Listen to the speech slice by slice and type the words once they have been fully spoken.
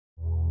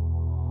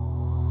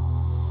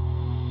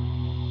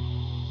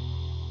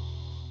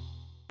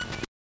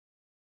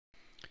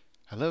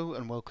Hello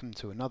and welcome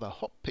to another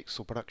Hot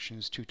Pixel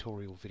Productions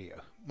tutorial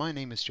video. My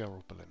name is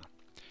Gerald Berliner,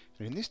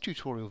 and in this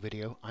tutorial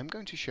video I'm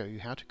going to show you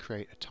how to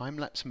create a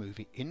time-lapse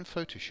movie in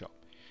Photoshop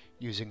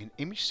using an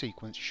image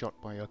sequence shot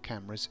by your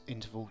camera's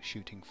interval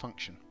shooting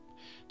function.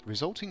 The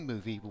resulting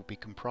movie will be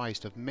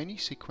comprised of many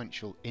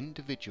sequential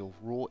individual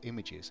raw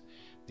images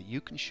that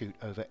you can shoot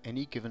over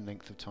any given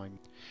length of time.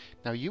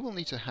 Now you will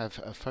need to have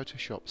a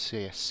Photoshop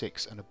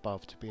CS6 and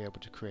above to be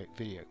able to create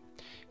video.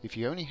 If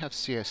you only have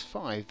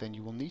CS5, then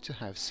you will need to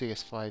have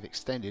CS5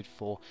 extended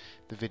for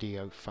the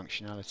video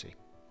functionality.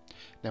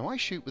 Now I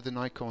shoot with the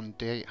Nikon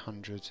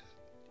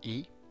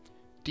D800E,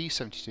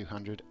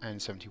 D7200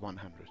 and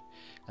 7100,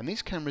 and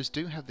these cameras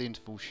do have the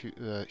interval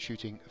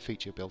shooting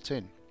feature built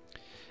in.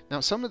 Now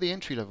some of the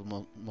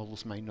entry-level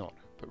models may not,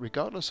 but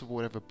regardless of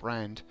whatever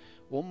brand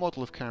or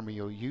model of camera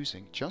you're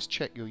using, just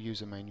check your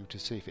user manual to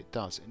see if it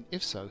does, and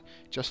if so,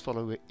 just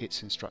follow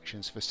its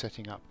instructions for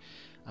setting up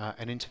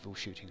an interval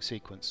shooting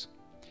sequence.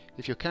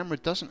 If your camera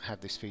doesn't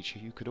have this feature,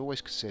 you could always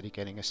consider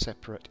getting a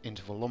separate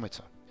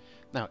intervalometer.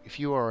 Now if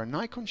you are a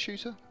Nikon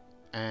shooter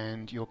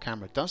and your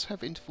camera does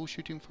have interval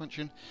shooting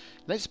function,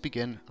 let's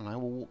begin and I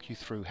will walk you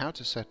through how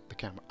to set the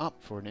camera up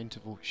for an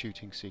interval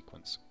shooting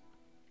sequence.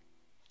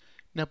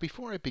 Now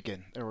before I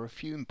begin, there are a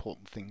few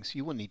important things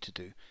you will need to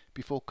do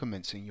before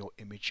commencing your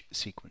image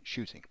sequence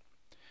shooting.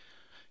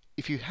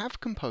 If you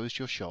have composed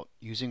your shot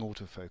using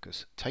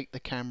autofocus, take the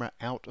camera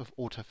out of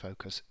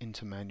autofocus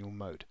into manual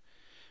mode.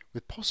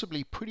 With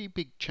possibly pretty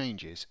big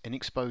changes in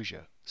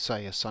exposure,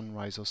 say a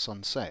sunrise or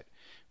sunset,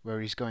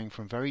 where he's going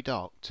from very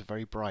dark to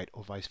very bright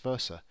or vice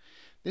versa,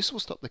 this will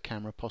stop the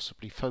camera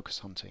possibly focus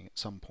hunting at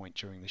some point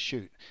during the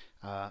shoot.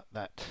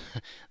 That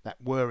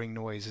whirring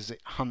noise as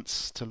it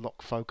hunts to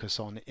lock focus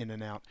on in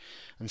and out,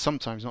 and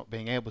sometimes not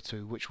being able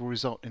to, which will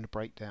result in a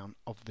breakdown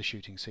of the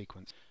shooting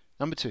sequence.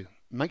 Number 2,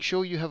 make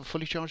sure you have a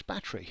fully charged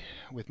battery.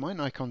 With my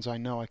Nikons I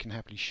know I can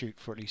happily shoot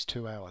for at least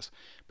 2 hours,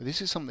 but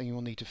this is something you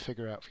will need to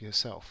figure out for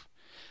yourself.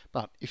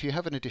 But if you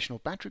have an additional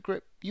battery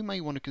grip, you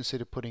may want to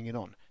consider putting it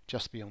on,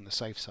 just to be on the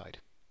safe side.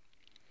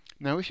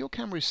 Now if your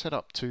camera is set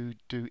up to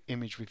do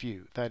image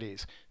review, that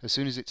is, as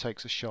soon as it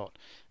takes a shot,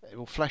 it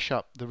will flash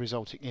up the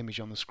resulting image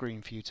on the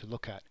screen for you to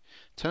look at.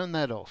 Turn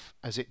that off,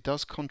 as it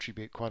does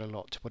contribute quite a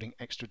lot to putting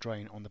extra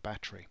drain on the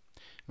battery.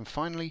 And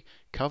finally,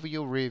 cover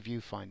your rear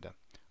viewfinder,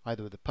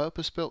 either with a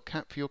purpose-built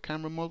cap for your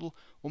camera model,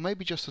 or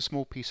maybe just a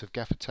small piece of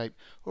gaffer tape,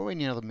 or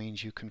any other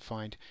means you can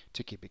find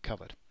to keep it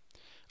covered.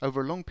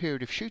 Over a long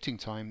period of shooting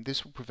time,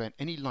 this will prevent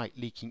any light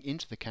leaking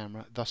into the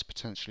camera, thus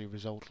potentially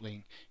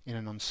resulting in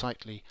an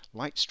unsightly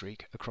light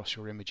streak across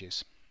your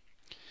images.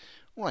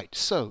 Right,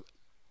 so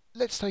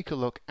let's take a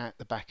look at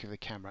the back of the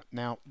camera.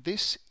 Now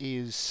this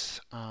is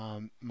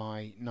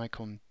my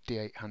Nikon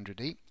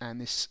D800E,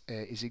 and this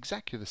is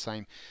exactly the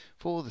same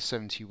for the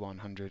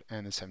 7100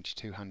 and the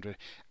 7200,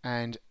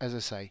 and as I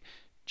say,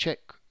 check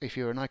if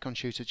you're a Nikon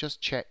shooter,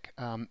 just check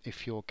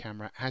if your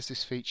camera has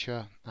this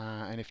feature,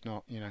 and if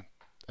not,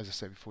 as I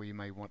said before, you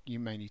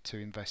may need to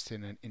invest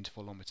in an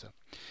intervalometer.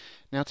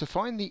 Now to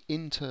find the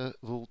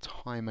interval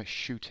timer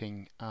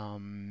shooting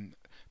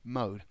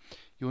mode,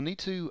 you'll need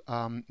to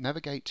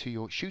navigate to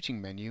your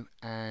shooting menu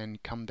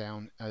and come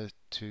down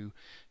to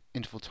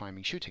interval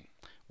timing shooting,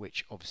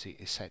 which obviously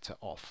is set to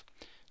off.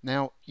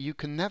 Now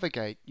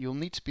you'll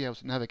need to be able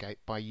to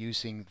navigate by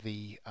using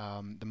the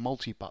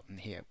multi button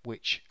here,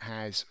 which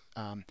has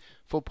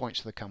 4 points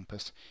to the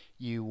compass.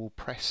 You will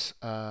press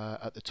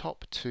at the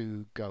top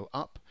to go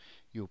up,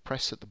 you'll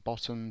press at the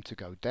bottom to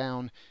go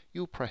down,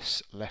 you'll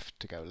press left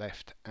to go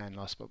left, and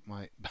last but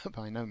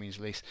by no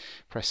means least,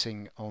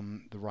 pressing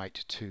on the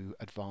right to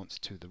advance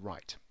to the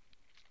right.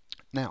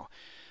 Now,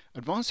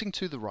 advancing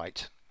to the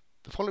right,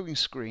 the following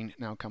screen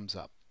now comes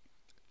up,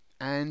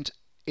 and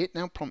it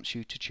now prompts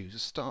you to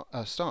choose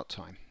a start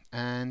time.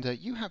 And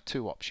you have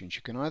two options.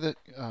 You can either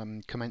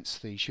commence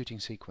the shooting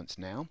sequence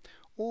now,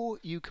 or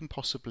you can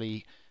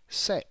possibly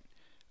set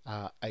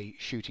a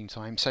shooting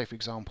time. Say for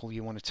example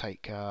you want to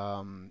take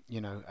a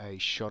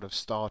shot of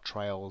star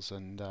trails,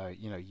 and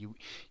you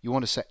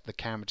want to set the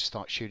camera to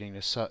start shooting at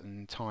a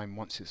certain time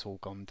once it's all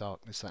gone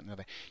dark, this, that and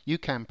other. You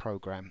can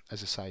program,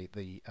 as I say,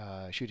 the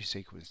shooting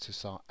sequence to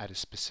start at a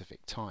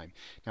specific time.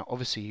 Now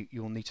obviously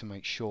you'll need to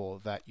make sure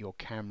that your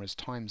camera's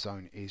time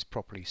zone is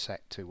properly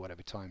set to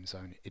whatever time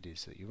zone it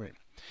is that you're in.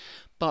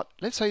 But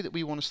let's say that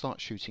we want to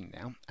start shooting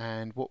now,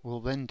 and what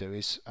we'll then do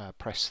is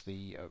press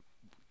the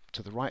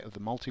to the right of the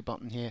multi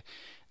button here,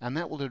 and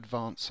that will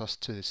advance us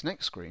to this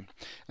next screen,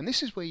 and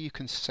this is where you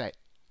can set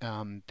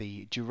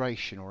the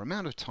duration or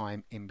amount of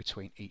time in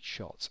between each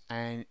shot,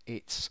 and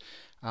it's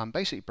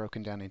basically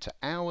broken down into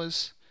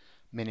hours,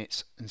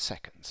 minutes and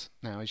seconds.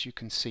 Now as you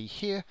can see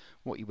here,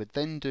 what you would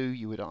then do,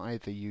 you would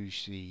either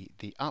use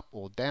the up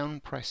or down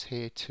press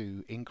here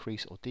to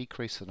increase or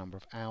decrease the number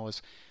of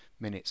hours,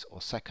 minutes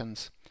or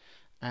seconds,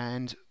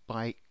 and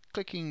by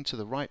clicking to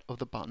the right of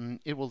the button,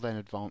 it will then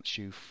advance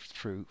you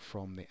through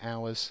from the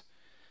hours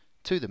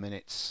to the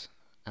minutes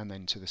and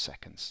then to the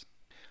seconds.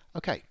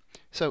 Okay,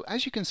 so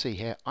as you can see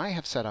here, I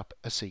have set up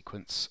a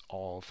sequence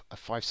of a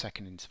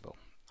 5-second interval.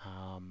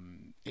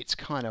 it's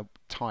kind of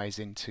ties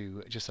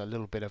into just a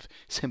little bit of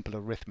simple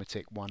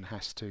arithmetic one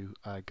has to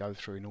go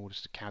through in order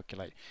to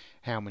calculate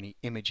how many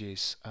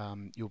images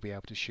you'll be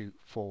able to shoot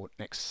for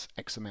next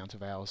X amount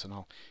of hours, and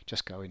I'll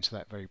just go into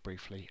that very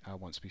briefly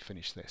once we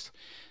finish this.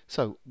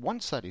 So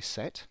once that is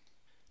set,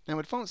 now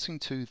advancing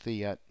to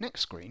the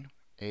next screen,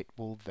 it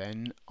will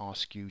then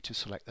ask you to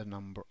select the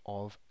number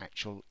of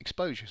actual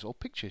exposures or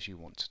pictures you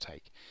want to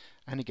take.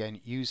 And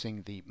again,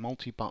 using the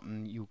multi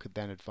button, you could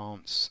then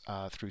advance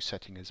through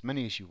setting as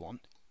many as you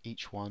want,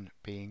 each one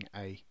being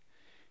a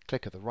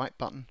click of the right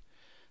button,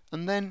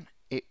 and then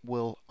it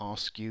will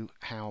ask you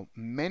how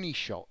many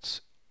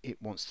shots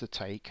it wants to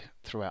take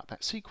throughout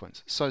that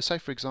sequence. So say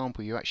for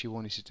example you actually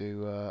wanted to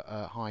do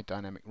a high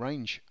dynamic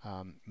range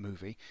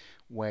movie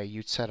where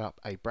you'd set up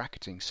a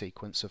bracketing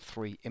sequence of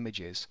 3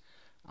 images,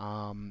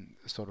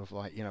 sort of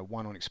like, you know,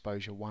 1 on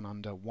exposure, 1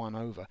 under, 1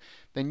 over,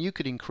 then you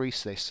could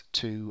increase this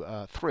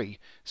to 3,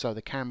 so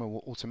the camera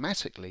will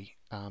automatically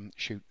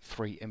shoot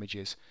 3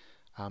 images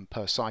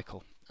per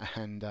cycle,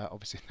 and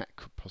obviously that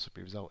could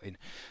possibly result in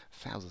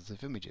thousands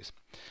of images.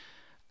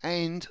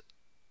 And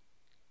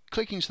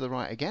clicking to the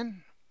right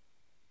again,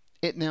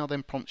 it now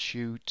then prompts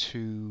you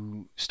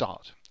to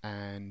start,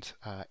 and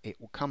it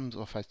will come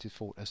off as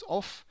default as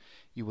off.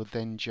 You will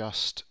then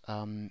just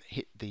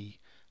hit the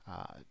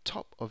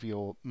top of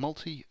your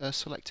multi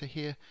selector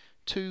here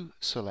to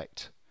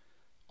select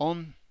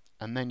on,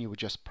 and then you will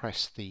just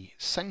press the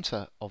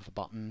center of the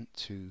button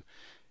to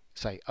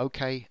say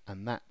OK,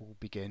 and that will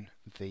begin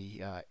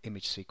the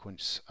image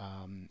sequence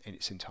in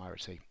its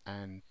entirety.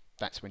 And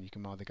that's when you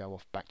can either go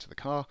off back to the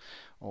car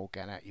or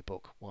get out your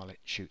book while it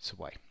shoots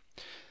away.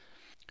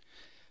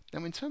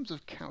 Now in terms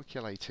of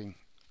calculating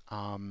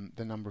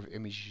the number of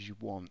images you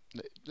want,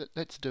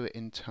 let's do it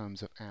in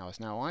terms of hours.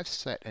 Now I've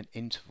set an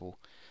interval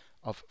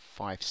of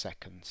 5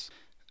 seconds.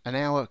 An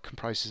hour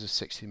comprises of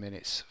 60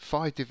 minutes.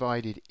 5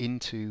 divided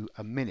into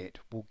a minute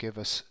will give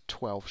us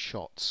 12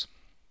 shots.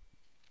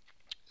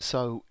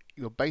 So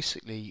you're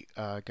basically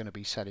going to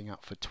be setting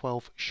up for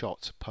 12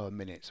 shots per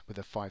minute with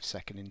a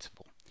 5-second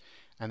interval.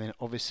 And then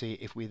obviously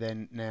if we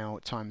then now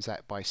times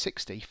that by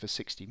 60 for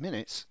 60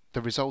 minutes,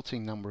 the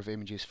resulting number of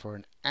images for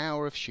an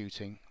hour of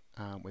shooting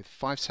with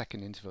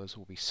 5-second intervals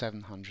will be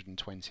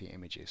 720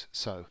 images.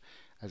 So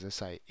as I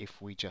say,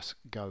 if we just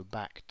go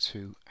back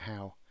to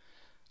how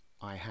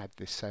I had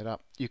this set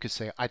up, you could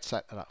say I'd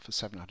set that up for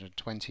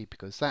 720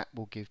 because that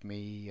will give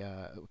me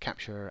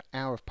capture an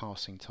hour of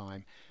passing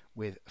time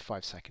with a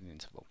 5-second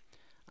interval.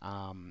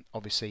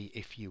 Obviously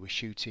if you were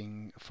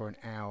shooting for an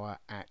hour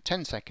at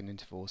 10-second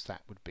intervals,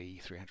 that would be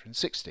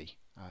 360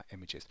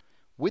 images.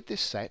 With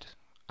this set,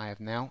 I have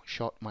now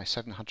shot my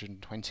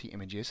 720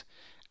 images,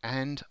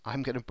 and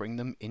I'm going to bring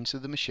them into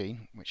the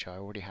machine, which I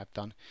already have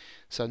done.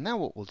 So now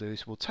what we'll do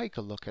is we'll take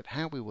a look at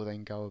how we will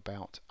then go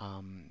about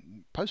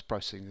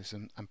post-processing this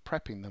and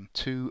prepping them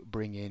to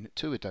bring in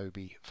to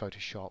Adobe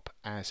Photoshop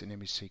as an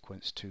image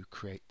sequence to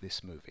create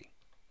this movie.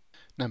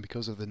 Now,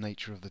 because of the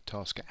nature of the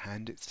task at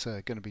hand, it's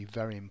going to be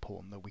very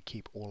important that we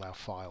keep all our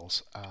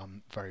files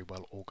very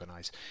well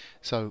organized.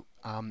 So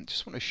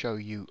just want to show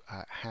you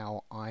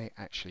how I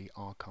actually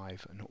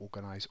archive and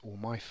organize all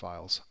my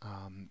files,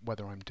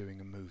 whether I'm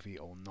doing a movie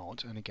or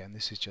not. And again,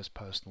 this is just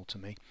personal to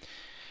me.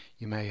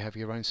 You may have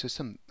your own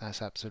system,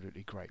 that's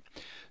absolutely great.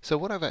 So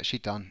what I've actually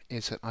done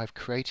is that I've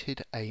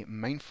created a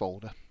main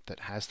folder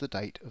that has the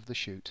date of the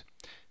shoot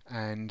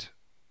and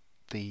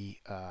the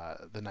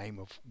name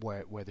of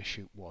where the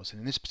shoot was, and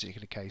in this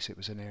particular case it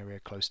was an area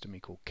close to me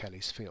called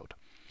Kelly's Field.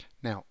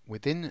 Now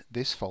within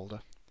this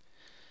folder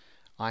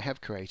I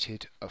have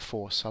created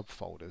 4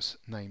 subfolders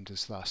named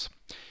as thus.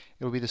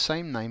 It will be the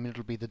same name,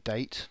 it'll be the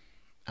date,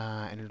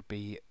 and it'll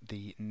be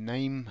the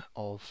name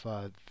of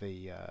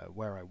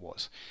where I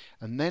was,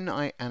 and then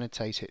I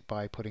annotate it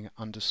by putting an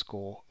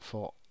underscore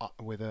for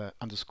with a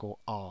underscore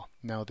R.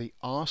 Now the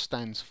R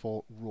stands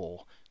for raw.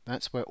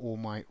 That's where all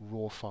my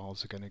raw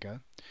files are going to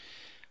go.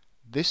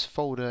 This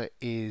folder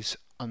is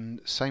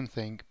same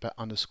thing but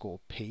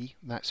underscore P.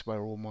 That's where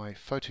all my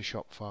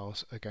Photoshop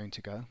files are going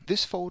to go.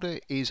 This folder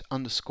is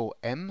underscore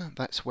M.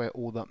 That's where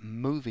all the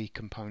movie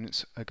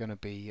components are going to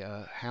be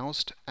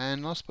housed.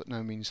 And last but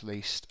no means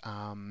least,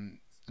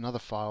 another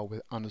file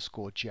with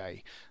underscore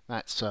J.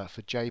 That's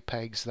for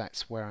JPEGs.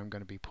 That's where I'm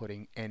going to be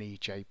putting any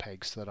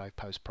JPEGs that I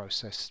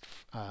post-processed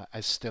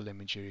as still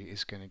imagery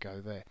is going to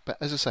go there. But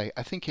as I say,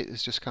 I think it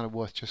is just kind of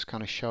worth just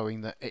kind of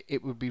showing that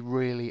it would be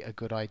really a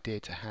good idea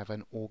to have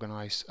an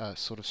organized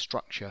sort of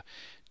structure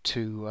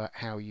to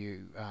how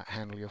you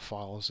handle your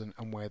files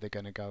and where they're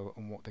going to go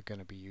and what they're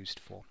going to be used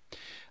for.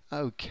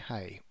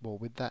 Okay, well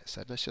with that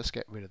said, let's just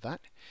get rid of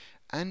that.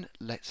 And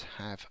let's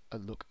have a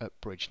look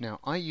at Bridge. Now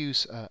I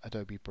use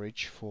Adobe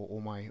Bridge for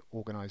all my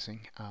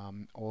organizing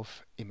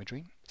of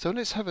imagery. So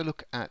let's have a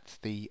look at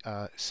the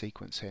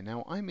sequence here.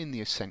 Now I'm in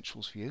the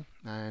Essentials view,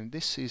 and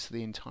this is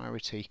the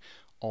entirety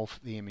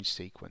of the image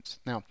sequence.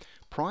 Now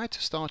prior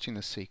to starting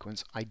the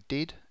sequence, I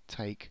did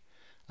take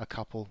a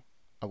couple,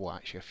 well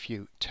actually a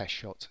few test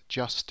shots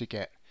just to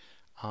get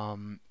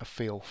a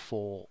feel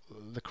for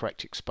the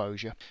correct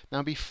exposure.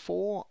 Now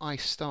before I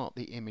start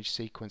the image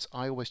sequence,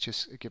 I always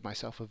just give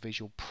myself a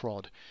visual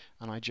prod,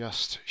 and I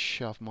just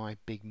shove my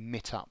big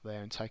mitt up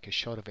there and take a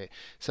shot of it,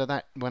 so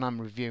that when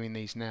I'm reviewing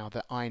these now,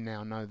 that I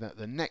now know that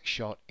the next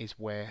shot is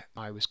where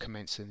I was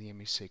commencing the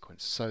image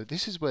sequence. So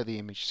this is where the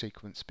image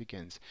sequence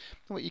begins.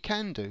 And what you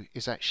can do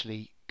is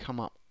actually come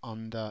up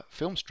under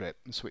film strip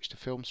and switch to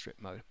film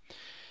strip mode.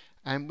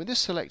 And with this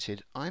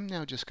selected, I'm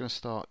now just going to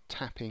start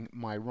tapping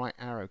my right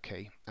arrow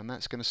key, and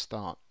that's going to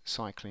start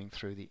cycling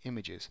through the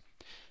images.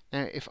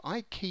 Now if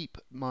I keep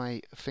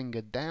my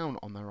finger down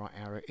on the right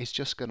arrow, it's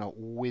just going to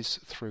whiz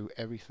through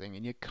everything,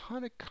 and you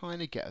kind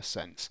of get a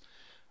sense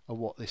of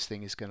what this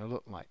thing is going to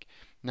look like.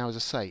 Now as I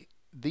say,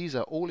 these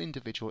are all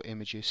individual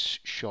images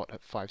shot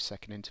at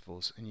 5-second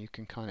intervals, and you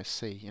can kind of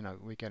see, you know,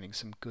 we're getting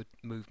some good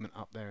movement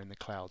up there in the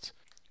clouds.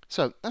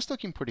 So that's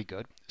looking pretty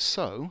good.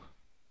 So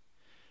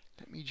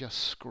let me just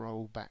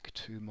scroll back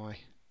to my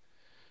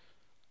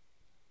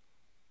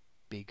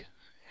big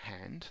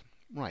hand.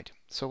 Right,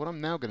 so what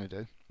I'm now going to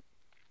do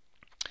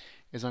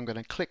is I'm going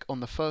to click on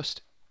the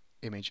first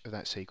image of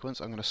that sequence.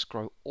 I'm going to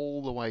scroll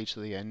all the way to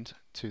the end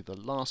to the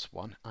last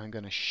one. I'm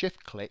going to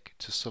shift click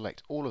to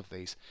select all of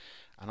these,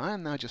 and I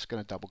am now just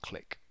going to double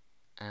click,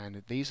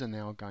 and these are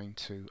now going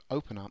to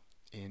open up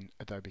in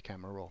Adobe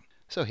Camera Raw.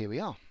 So here we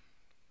are,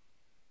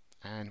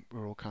 and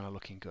we're all kind of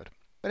looking good.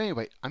 But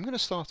anyway, I'm going to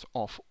start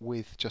off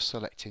with just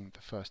selecting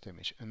the first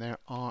image, and there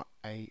are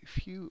a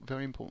few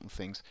very important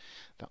things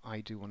that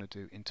I do want to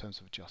do in terms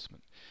of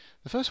adjustment.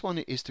 The first one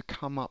is to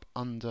come up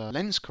under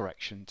Lens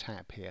Correction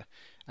tab here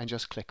and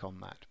just click on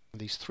that.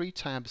 These three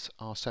tabs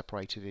are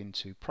separated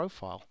into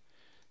Profile,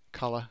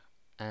 Color,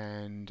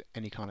 and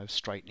any kind of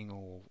straightening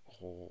or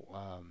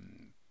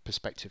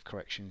perspective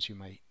corrections you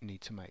may need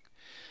to make.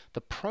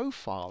 The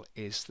profile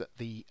is that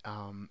the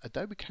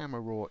Adobe Camera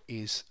Raw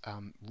is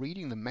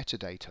reading the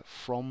metadata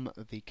from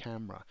the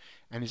camera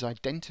and is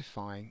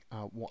identifying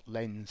what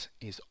lens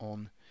is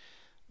on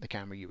the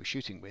camera you were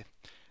shooting with.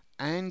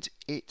 And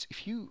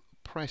if you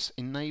press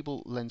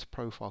Enable Lens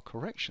Profile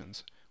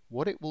Corrections,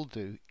 what it will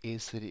do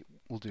is that it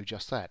will do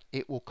just that.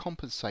 It will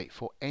compensate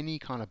for any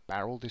kind of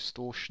barrel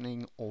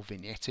distortioning or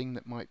vignetting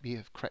that might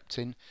have crept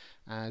in,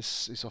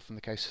 as is often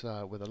the case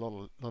with a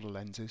lot of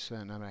lenses,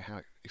 no matter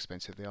how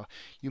expensive they are.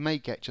 You may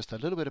get just a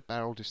little bit of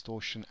barrel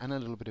distortion and a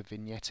little bit of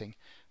vignetting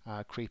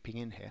creeping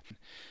in here.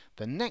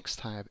 The next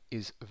tab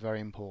is very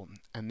important,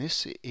 and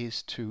this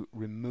is to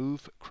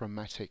remove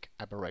chromatic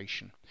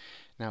aberration.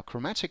 Now,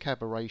 chromatic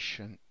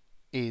aberration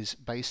is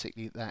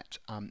basically that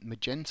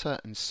magenta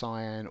and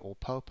cyan or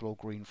purple or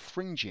green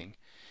fringing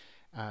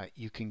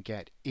you can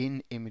get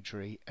in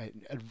imagery at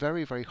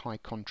very, very high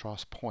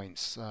contrast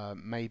points.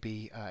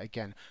 Maybe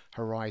again,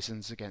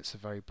 horizons against a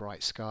very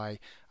bright sky,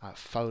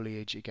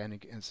 foliage again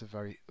against a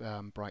very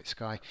bright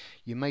sky.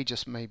 You may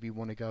just maybe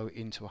want to go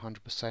into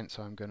 100%,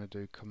 so I'm going to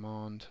do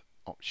Command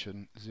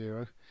Option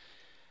 0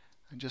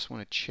 and just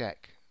want to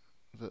check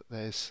that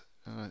there's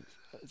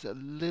a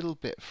little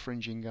bit of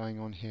fringing going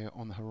on here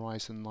on the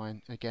horizon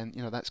line. Again,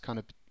 you know, that's kind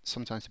of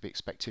sometimes to be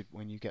expected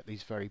when you get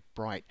these very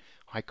bright,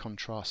 high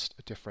contrast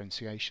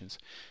differentiations.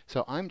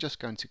 So I'm just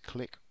going to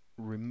click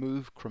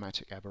Remove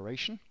Chromatic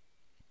Aberration,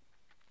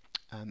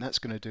 and that's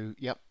going to do,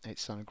 yep,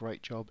 it's done a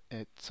great job.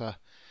 It's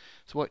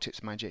worked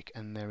its magic,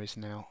 and there is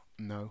now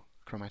no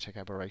chromatic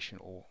aberration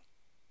or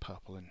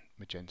purple and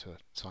magenta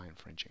cyan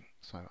fringing.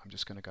 So I'm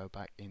just going to go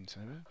back into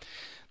it.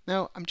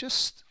 Now I'm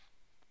just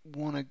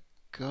want to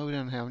go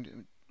down here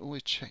and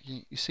always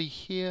checking. You see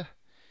here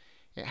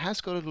it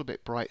has got a little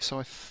bit bright, so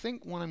I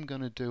think what I'm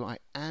going to do, I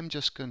am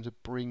just going to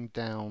bring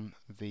down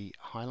the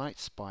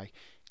highlights by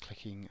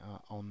clicking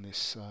on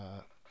this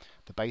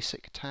the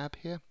basic tab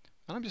here,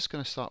 and I'm just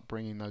going to start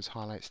bringing those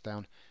highlights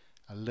down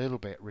a little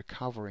bit,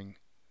 recovering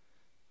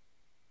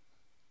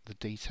the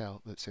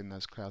detail that's in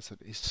those clouds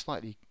that is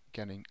slightly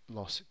getting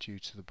lost due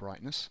to the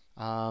brightness.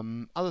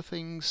 Other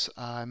things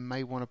I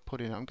may want to put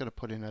in, I'm going to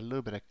put in a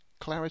little bit of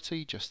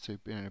clarity just to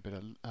bring in a bit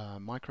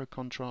of micro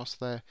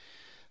contrast there.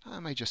 I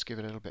may just give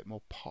it a little bit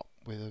more pop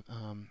with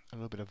a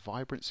little bit of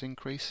vibrance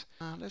increase.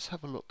 Let's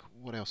have a look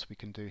what else we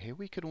can do here.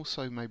 We could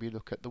also maybe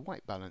look at the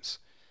white balance.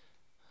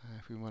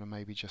 If we want to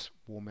maybe just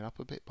warm it up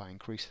a bit by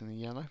increasing the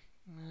yellow.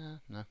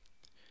 No.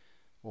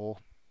 Or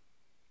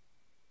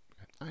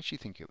I actually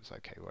think it was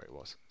okay where it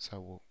was,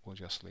 so we'll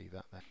just leave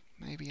that there.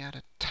 Maybe add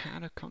a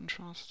tad of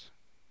contrast.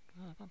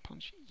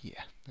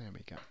 Yeah, there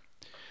we go.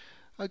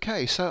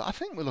 Okay, so I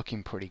think we're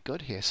looking pretty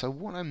good here. So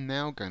what I'm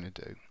now going to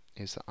do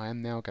is that I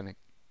am now going to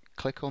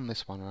click on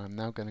this one, and I'm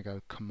now going to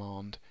go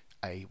Command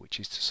A, which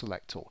is to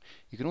select all.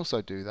 You can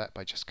also do that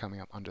by just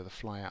coming up under the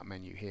flyout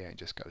menu here and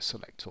just go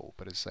Select All,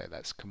 but as I say,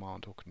 that's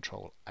Command or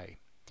Control A.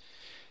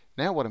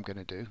 Now what I'm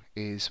going to do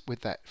is,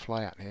 with that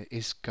flyout here,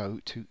 is go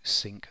to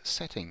Sync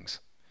Settings.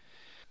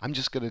 I'm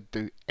just going to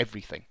do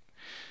everything.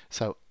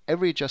 So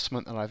every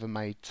adjustment that I've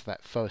made to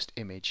that first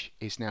image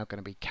is now going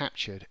to be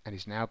captured and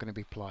is now going to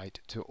be applied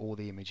to all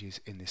the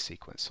images in this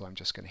sequence. So I'm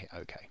just going to hit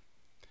OK.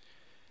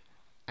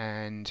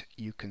 and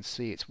you can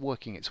see it's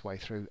working its way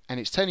through,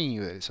 and it's telling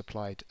you that it's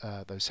applied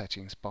those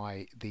settings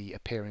by the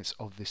appearance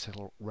of this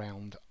little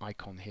round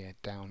icon here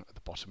down at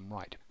the bottom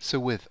right. So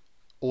with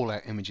all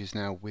our images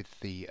now with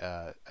the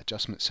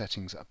adjustment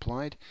settings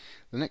applied,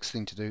 the next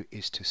thing to do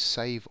is to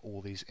save all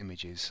these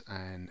images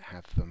and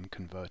have them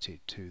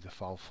converted to the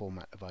file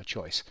format of our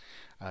choice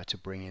to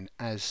bring in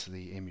as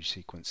the image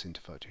sequence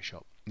into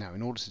Photoshop. Now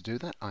in order to do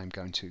that, I'm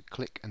going to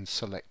click and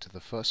select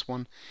the first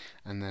one,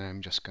 and then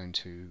I'm just going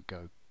to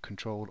go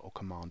Control or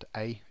Command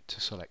A to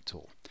select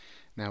all.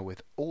 Now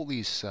with all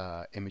these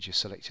images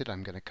selected,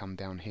 I'm going to come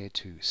down here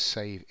to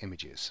Save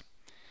Images.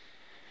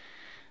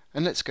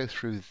 And let's go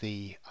through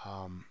the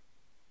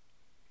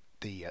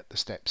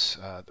steps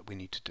that we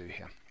need to do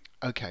here.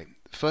 Okay,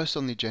 first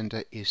on the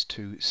agenda is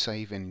to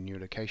save in a new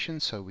location,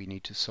 so we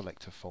need to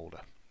select a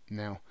folder.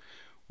 Now,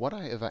 what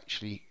I have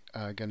actually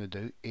going to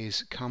do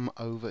is come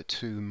over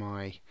to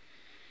my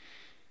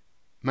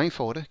main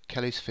folder,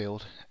 Kelly's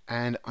Field,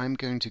 and I'm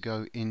going to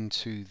go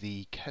into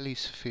the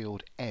Kelly's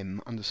Field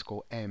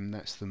M_M,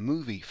 that's the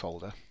movie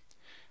folder.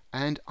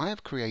 And I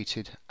have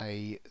created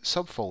a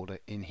subfolder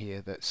in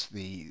here that's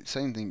the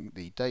same thing,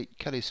 the date,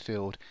 Kelly's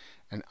Field,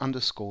 and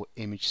underscore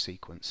image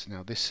sequence.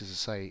 Now this, as I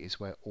say, is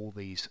where all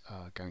these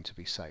are going to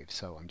be saved.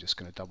 So I'm just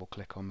going to double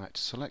click on that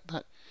to select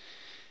that,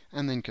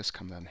 and then just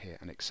come down here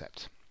and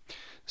accept.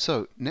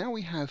 So now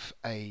we have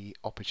a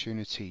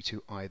opportunity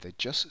to either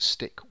just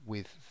stick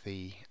with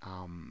the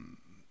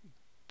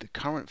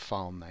current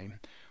file name,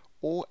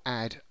 or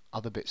add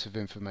other bits of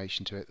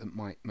information to it that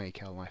might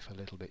make our life a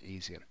little bit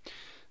easier.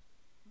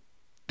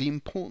 The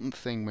important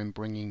thing when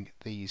bringing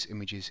these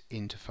images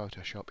into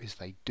Photoshop is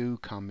they do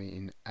come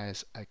in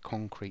as a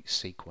concrete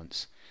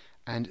sequence,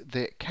 and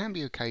there can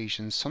be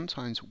occasions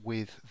sometimes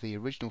with the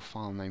original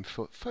file name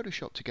for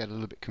Photoshop to get a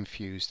little bit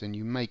confused, and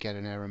you may get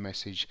an error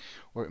message,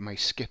 or it may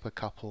skip a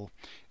couple,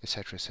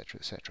 etc, etc,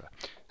 etc.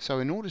 So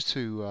in order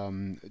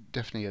to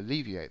definitely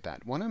alleviate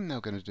that, what I'm now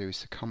going to do is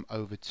to come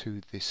over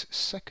to this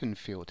second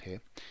field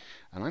here,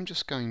 and I'm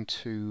just going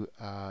to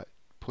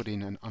put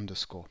in an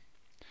underscore.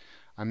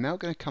 I'm now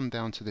going to come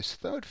down to this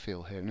third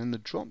field here, and in the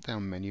drop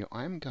down menu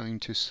I'm going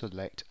to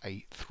select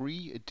a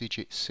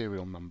 3-digit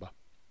serial number,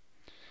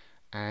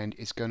 and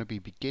it's going to be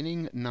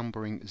beginning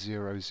numbering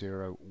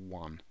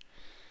 001.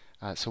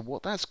 So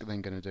what that's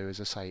then going to do,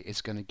 as I say,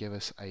 is going to give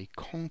us a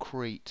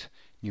concrete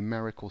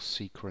numerical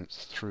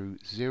sequence through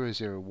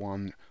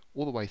 001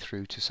 all the way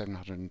through to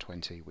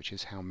 720, which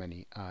is how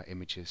many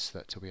images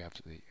that we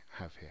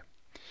have here.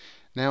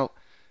 Now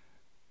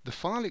the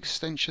file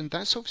extension,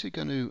 that's obviously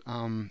going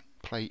to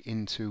play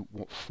into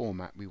what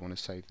format we want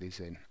to save these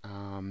in.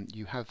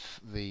 You have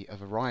a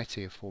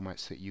variety of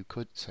formats that you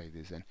could save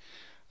these in.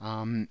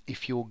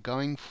 If you're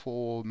going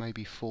for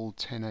maybe full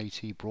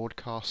 1080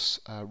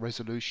 broadcast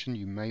resolution,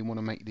 you may want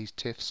to make these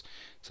TIFFs,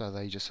 so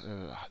they just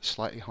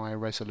slightly higher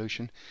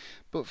resolution.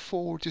 But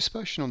for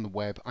dispersion on the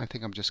web, I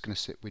think I'm just going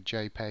to sit with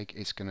JPEG.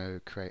 It's going to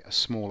create a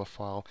smaller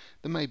file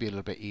that may be a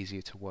little bit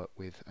easier to work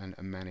with and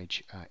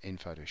manage in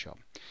Photoshop.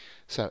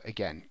 So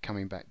again,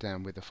 coming back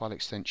down with the file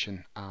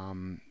extension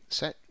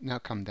set, now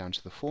come down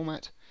to the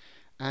format,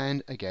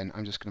 and again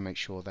I'm just going to make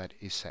sure that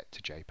is set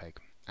to JPEG,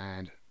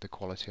 and the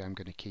quality I'm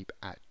going to keep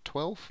at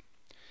 12.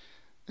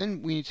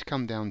 Then we need to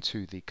come down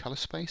to the color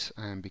space,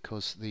 and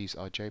because these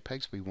are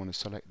JPEGs we want to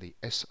select the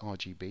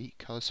sRGB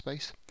color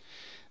space.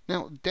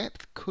 Now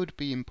depth could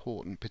be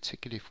important,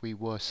 particularly if we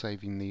were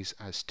saving these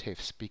as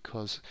TIFFs,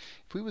 because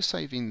if we were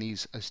saving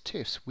these as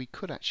TIFFs we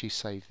could actually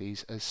save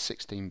these as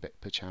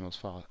 16-bit per channels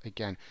file.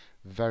 Again,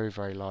 very,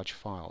 very large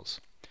files.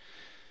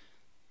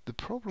 The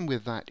problem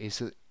with that is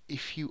that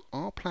if you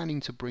are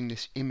planning to bring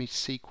this image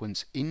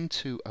sequence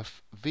into a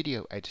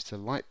video editor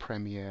like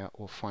Premiere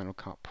or Final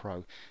Cut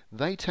Pro,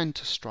 they tend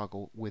to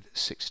struggle with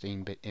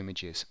 16-bit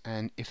images,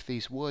 and if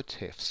these were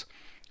TIFFs,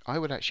 I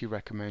would actually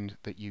recommend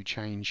that you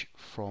change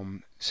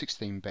from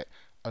 16-bit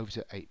over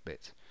to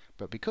 8-bit.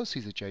 But because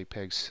these are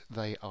JPEGs,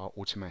 they are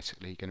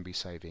automatically going to be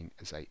saving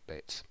as 8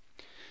 bits.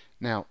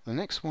 Now the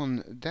next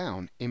one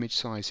down, image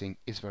sizing,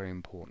 is very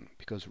important,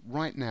 because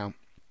right now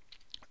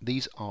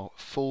these are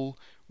full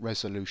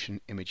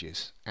resolution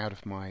images out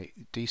of my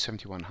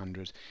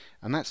D7100,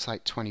 and that's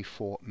like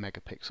 24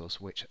 megapixels,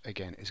 which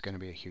again is going to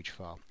be a huge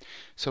file.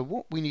 So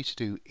what we need to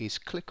do is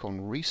click on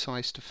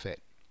Resize to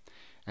Fit,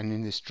 and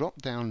in this drop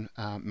down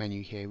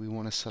menu here we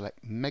want to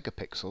select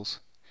megapixels,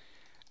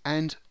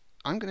 and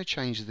I'm going to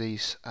change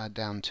these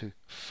down to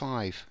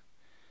 5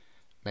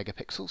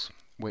 megapixels,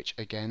 which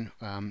again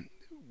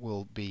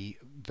will be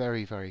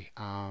very, very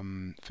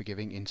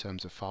forgiving in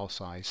terms of file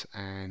size,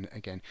 and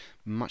again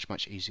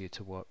much easier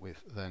to work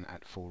with than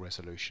at full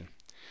resolution.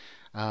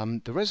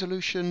 The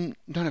resolution,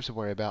 don't have to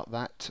worry about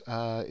that.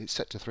 It's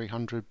set to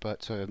 300,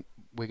 but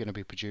we're going to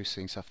be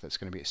producing stuff that's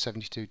going to be at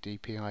 72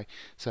 dpi,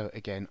 so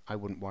again I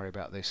wouldn't worry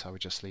about this. I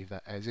would just leave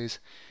that as is.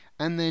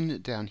 And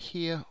then down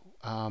here,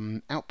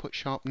 output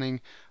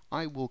sharpening,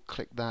 I will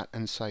click that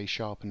and say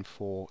sharpen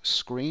for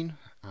screen,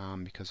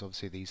 because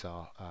obviously these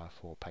are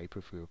for paper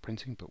if we were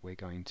printing, but we're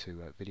going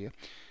to video.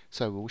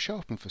 So we'll show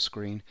up them for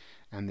screen,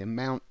 and the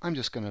amount, I'm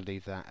just going to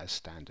leave that as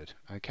standard.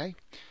 Okay,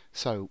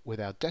 so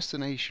with our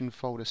destination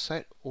folder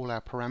set, all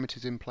our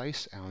parameters in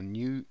place, our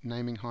new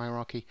naming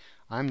hierarchy,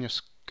 I'm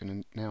just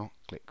going to now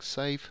click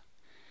save,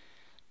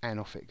 and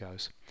off it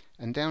goes.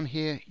 And down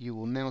here you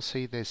will now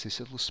see there's this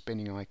little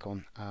spinning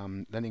icon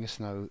letting us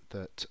know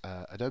that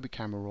Adobe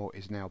Camera Raw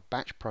is now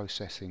batch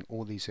processing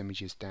all these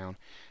images down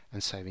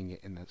and saving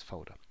it in that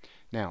folder.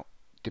 Now,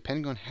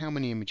 depending on how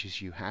many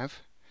images you have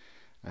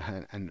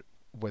and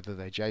whether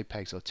they're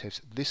JPEGs or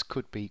TIFFs, this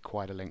could be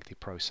quite a lengthy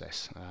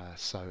process.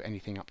 So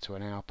anything up to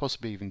an hour,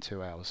 possibly even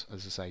 2 hours,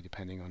 as I say,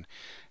 depending on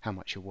how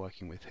much you're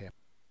working with here.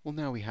 Well,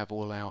 now we have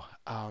all our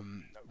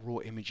raw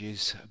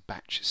images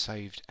batch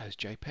saved as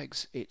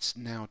JPEGs. It's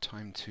now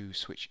time to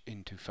switch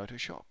into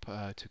Photoshop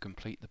to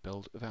complete the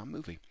build of our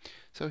movie.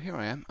 So here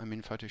I am, I'm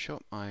in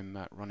Photoshop. I'm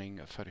running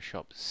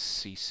Photoshop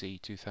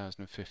CC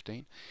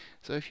 2015.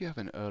 So if you have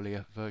an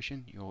earlier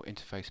version, your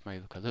interface may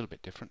look a little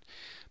bit different.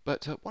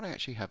 But what I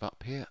actually have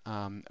up here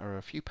are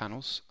a few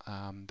panels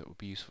that would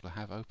be useful to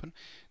have open.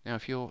 Now,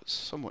 if you're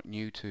somewhat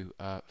new to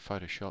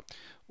Photoshop,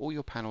 all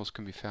your panels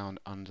can be found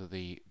under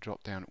the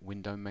drop-down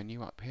window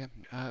menu up here.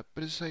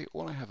 But as I say,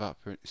 all I have up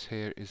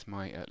here is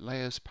my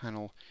layers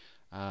panel,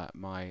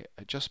 my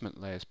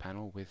adjustment layers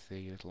panel with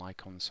the little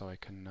icon so I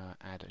can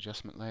add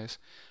adjustment layers.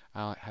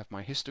 I have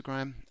my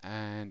histogram,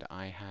 and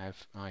I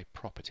have my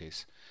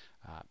properties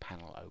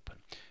panel open.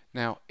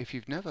 Now, if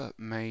you've never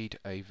made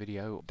a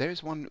video, there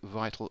is one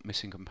vital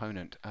missing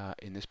component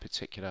in this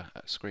particular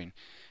screen,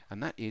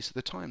 and that is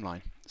the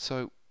timeline.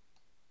 So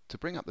to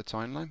bring up the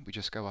timeline, we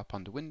just go up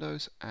under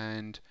Windows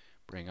and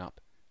bring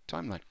up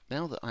Timeline.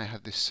 Now that I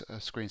have this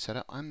screen set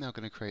up, I'm now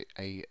going to create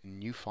a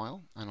new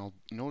file, and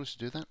in order to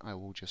do that, I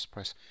will just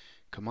press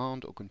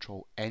Command or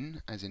Control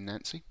N as in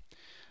Nancy,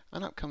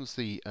 and up comes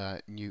the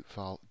new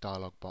file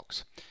dialog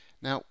box.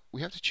 Now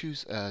we have to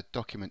choose a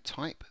document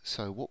type,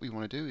 so what we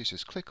want to do is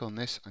just click on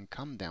this and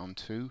come down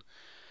to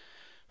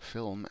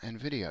Film and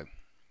Video.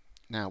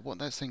 Now what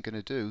that's then going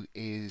to do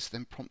is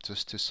then prompt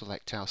us to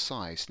select our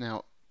size.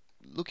 Now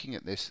looking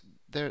at this,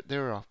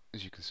 there are,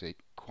 as you can see,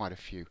 quite a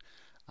few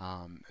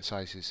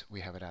sizes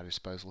we have at our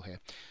disposal here,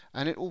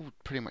 and it all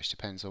pretty much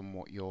depends on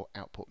what your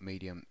output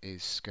medium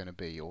is going to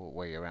be, or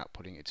where you're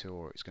outputting it to,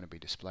 or it's going to be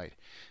displayed.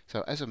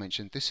 So as I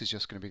mentioned, this is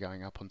just going to be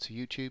going up onto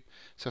YouTube,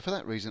 so for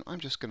that reason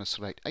I'm just going to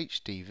select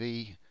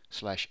HDV/HDTV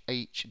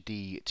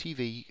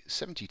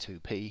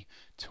 72p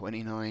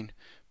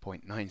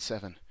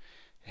 29.97.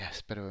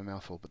 Yes, bit of a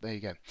mouthful, but there you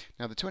go.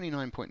 Now the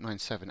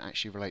 29.97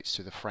 actually relates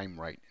to the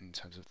frame rate in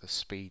terms of the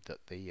speed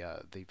that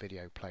the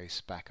video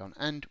plays back on,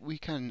 and we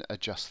can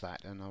adjust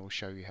that, and I will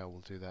show you how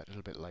we'll do that a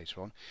little bit later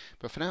on.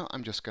 But for now,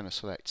 I'm just going to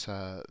select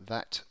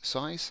that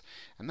size,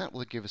 and that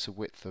will give us a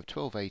width of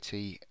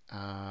 1280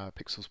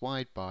 pixels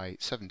wide by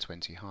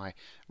 720 high,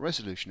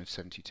 resolution of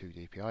 72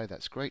 dpi.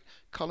 That's great.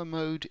 Color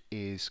mode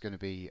is going to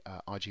be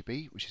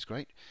RGB, which is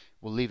great.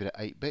 We'll leave it at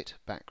 8-bit.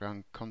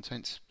 Background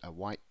contents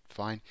white.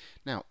 Fine.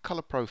 Now,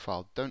 color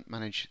profile, don't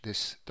manage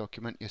this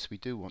document. Yes, we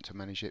do want to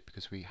manage it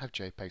because we have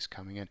JPEGs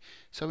coming in,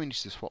 so we need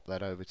to swap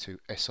that over to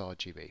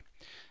sRGB.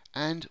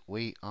 And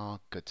we are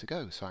good to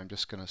go. So I'm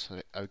just going to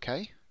select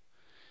OK,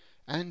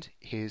 and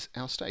here's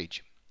our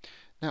stage.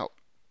 Now,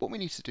 what we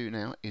need to do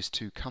now is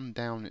to come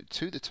down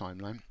to the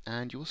timeline,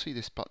 and you'll see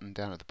this button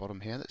down at the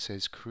bottom here that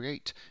says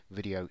Create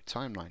Video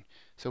Timeline.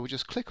 So we'll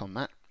just click on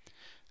that.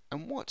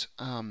 And what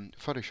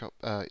Photoshop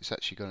is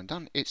actually going to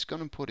do, it's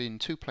going to put in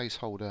two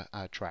placeholder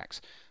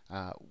tracks.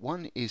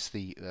 One is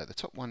the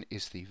top one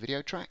is the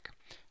video track,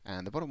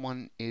 and the bottom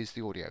one is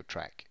the audio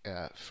track.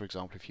 For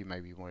example, if you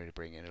maybe wanted to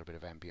bring in a little bit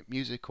of ambient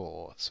music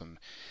or some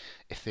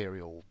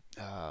ethereal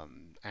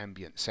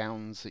ambient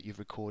sounds that you've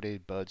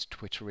recorded, birds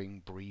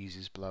twittering,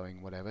 breezes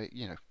blowing, whatever,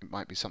 you know, it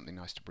might be something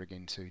nice to bring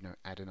in to, you know,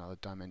 add another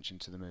dimension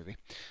to the movie.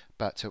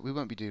 But we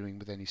won't be dealing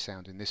with any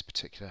sound in this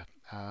particular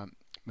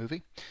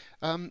movie.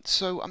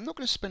 So I'm not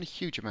going to spend a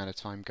huge amount of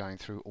time going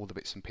through all the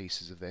bits and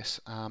pieces of this.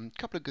 A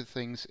couple of good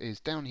things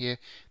is down here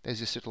there's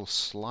this little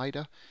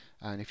slider,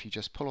 and if you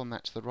just pull on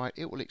that to the right,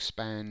 it will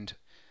expand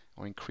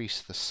or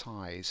increase the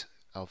size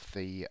of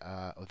the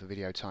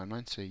video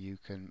timeline, so you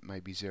can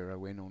maybe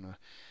zero in on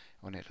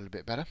it a little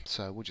bit better.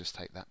 So we'll just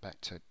take that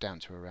back to down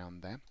to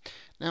around there.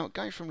 Now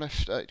going from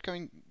left,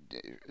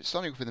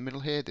 starting off in the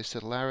middle here, this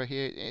little arrow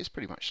here is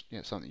pretty much, you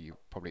know, something you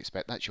probably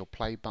expect. That's your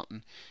play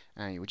button,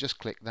 and you will just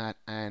click that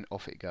and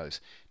off it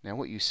goes. Now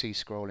what you see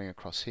scrolling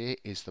across here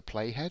is the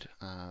playhead.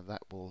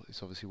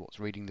 It's obviously what's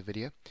reading the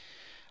video.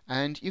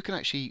 And you can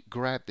actually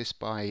grab this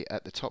by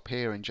at the top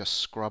here and just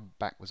scrub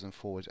backwards and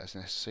forwards as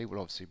necessary.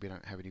 Well, obviously we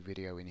don't have any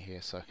video in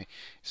here, so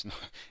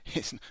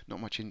it's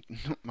not much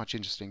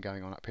interesting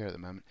going on up here at the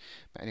moment.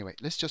 But anyway,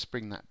 let's just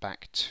bring that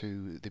back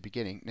to the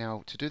beginning.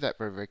 Now, to do that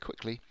very, very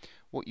quickly,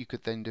 what you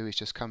could then do is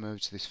just come over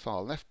to this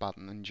file left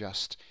button and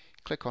just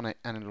click on it,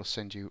 and it'll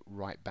send you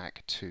right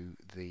back to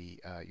the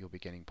your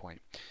beginning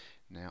point.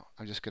 Now,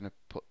 I'm just going to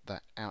put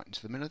that out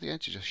into the middle of the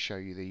edge to just show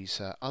you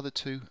these other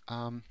two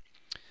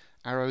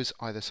arrows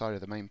either side of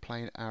the main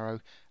plane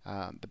arrow.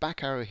 The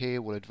back arrow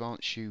here will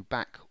advance you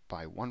back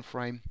by 1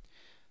 frame.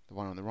 The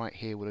one on the right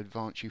here will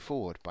advance you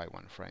forward by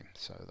 1 frame.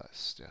 So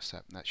that's just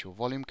that's your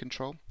volume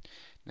control.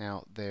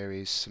 Now there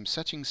is some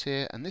settings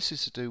here, and this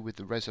is to do with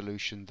the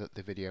resolution that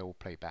the video will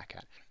play back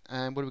at.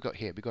 And what have we got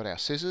here? We've got our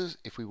scissors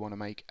if we want to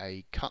make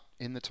a cut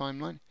in the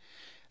timeline.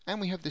 And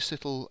we have this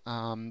little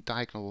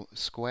diagonal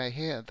square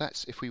here.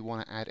 That's if we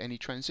want to add any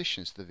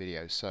transitions to the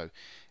video. So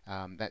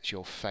that's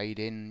your fade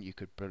in. You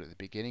could put it at the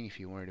beginning if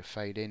you wanted to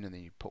fade in, and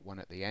then you put one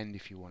at the end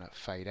if you want to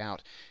fade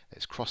out.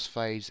 There's cross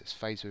fades, there's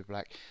fades with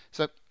black.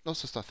 So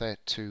lots of stuff there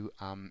to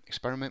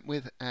experiment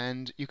with,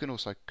 and you can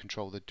also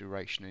control the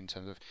duration in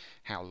terms of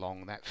how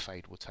long that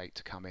fade will take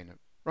to come in.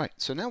 Right,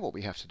 so now what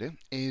we have to do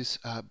is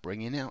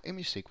bring in our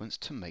image sequence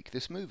to make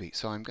this movie.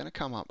 So I'm going to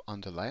come up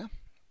under Layer,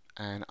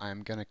 and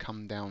I'm going to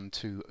come down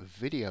to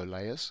Video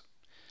Layers,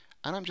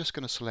 and I'm just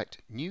going to select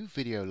New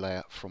Video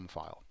Layer from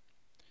File.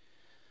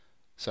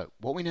 So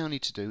what we now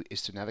need to do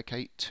is to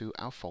navigate to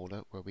our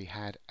folder where we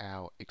had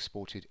our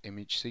exported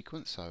image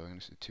sequence. So I'm going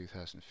to say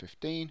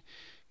 2015,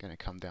 going to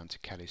come down to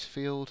Kelly's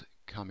Field,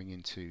 coming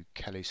into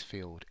Kelly's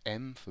Field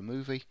M for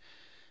movie,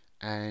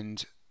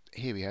 and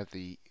here we have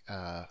the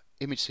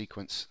image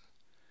sequence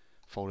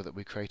folder that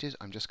we created.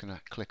 I'm just going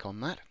to click on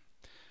that.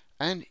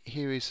 And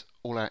here is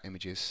all our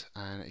images,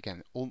 and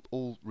again,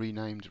 all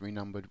renamed,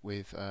 renumbered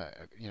with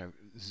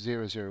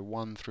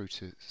 001 through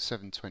to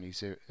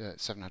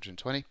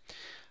 720.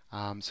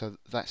 So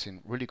that's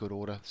in really good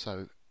order.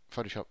 So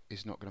Photoshop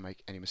is not going to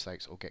make any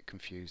mistakes or get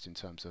confused in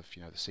terms of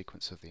the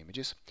sequence of the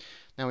images.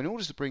 Now, in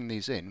order to bring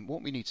these in,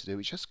 what we need to do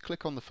is just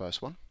click on the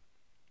first one.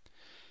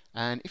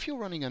 And if you're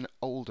running an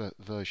older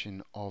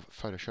version of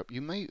Photoshop,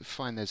 you may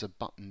find there's a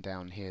button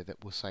down here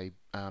that will say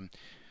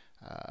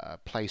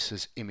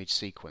Places Image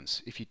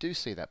Sequence. If you do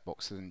see that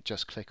box, then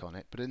just click on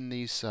it. But in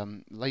these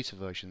later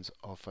versions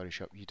of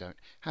Photoshop, you don't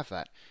have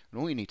that. And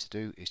all you need to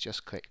do is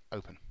just click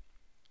Open.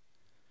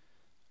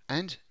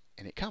 And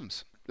in it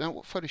comes. Now,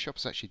 what Photoshop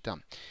has actually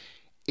done,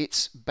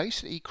 it's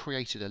basically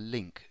created a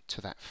link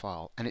to that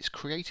file, and it's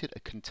created a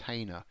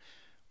container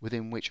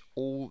within which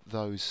all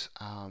those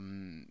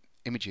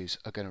images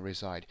are going to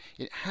reside.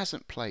 It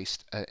hasn't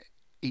placed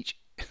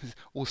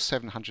all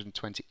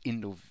 720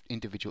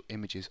 individual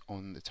images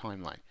on the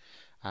timeline.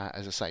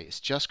 As I say, it's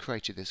just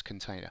created this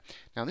container.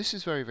 Now this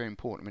is very, very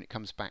important when it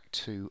comes back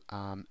to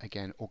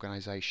again,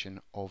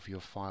 organization of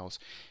your files.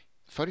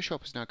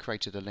 Photoshop has now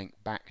created a link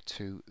back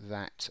to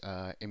that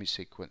image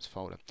sequence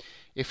folder.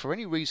 If for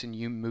any reason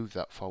you move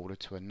that folder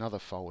to another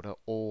folder,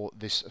 or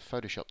this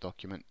Photoshop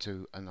document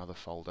to another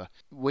folder,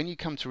 when you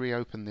come to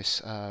reopen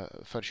this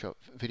Photoshop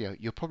video,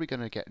 you're probably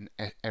going to get an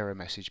error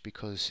message,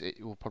 because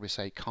it will probably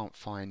say can't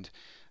find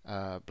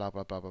blah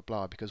blah blah blah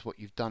blah, because what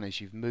you've done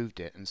is you've moved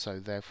it, and so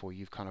therefore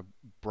you've kind of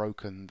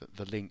broken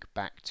the link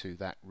back to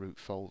that root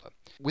folder.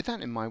 With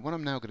that in mind, what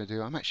I'm now going to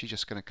do, I'm actually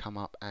just going to come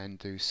up and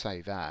do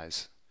Save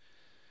As.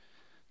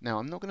 Now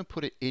I'm not going to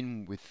put it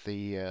in with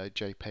the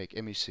JPEG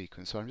image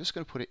sequence, so I'm just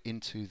going to put it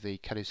into the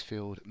Kelly's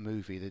Field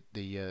movie,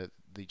 the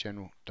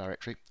general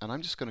directory, and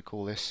I'm just going to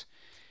call this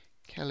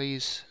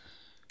Kelly's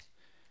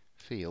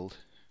Field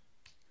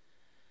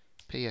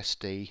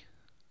PSD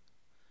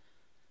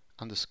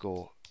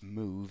underscore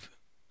move,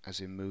 as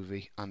in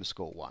movie,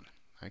 underscore 1.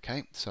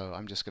 Okay, so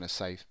I'm just going to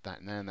save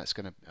that now, and that's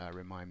going to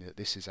remind me that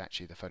this is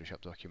actually the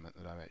Photoshop document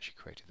that I've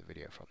actually created the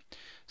video from.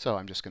 So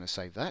I'm just going to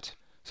save that.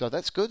 So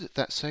that's good,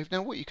 that's saved.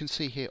 Now what you can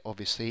see here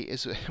obviously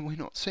is we're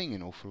not seeing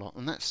an awful lot,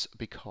 and that's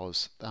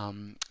because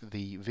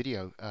the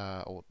video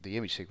or the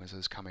image sequence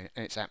has come in,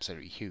 and it's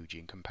absolutely huge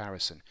in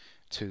comparison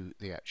to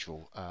the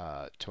actual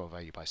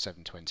 1280 by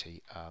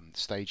 720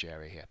 stage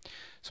area here.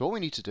 So what we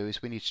need to do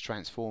is we need to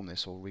transform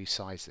this or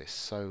resize this.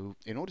 So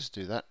in order to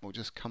do that, we'll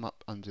just come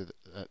up under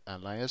our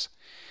layers,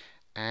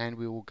 and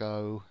we will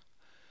go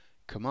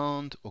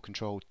Command or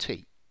Control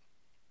T.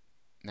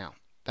 Now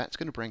that's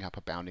going to bring up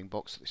a bounding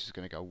box. This is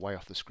going to go way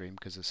off the screen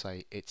because, as I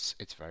say, it's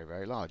very,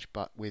 very large.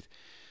 But with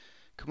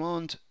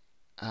Command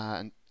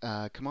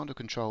Command or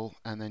Control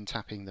and then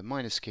tapping the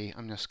minus key,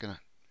 I'm just going to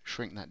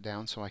shrink that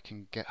down so I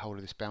can get hold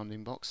of this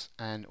bounding box.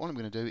 And all I'm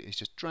going to do is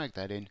just drag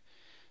that in,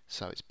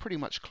 so it's pretty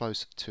much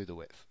close to the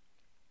width.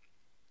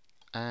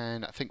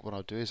 And I think what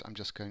I'll do is I'm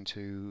just going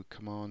to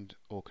Command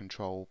or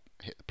Control,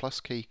 hit the plus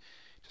key,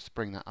 just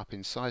bring that up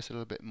in size a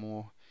little bit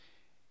more.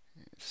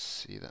 Let's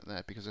see that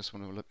there, because I just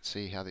want to look,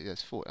 see how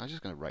there's I'm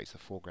just going to raise the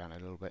foreground a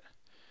little bit.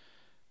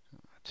 I'm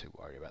not too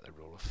worried about the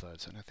rule of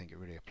thirds. I don't think it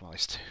really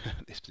applies to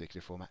this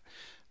particular format.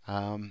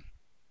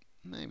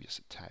 Maybe just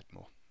a tad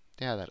more.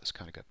 Yeah, that looks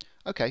kind of good.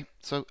 Okay,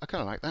 so I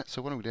kind of like that.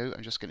 So what I'm going to do,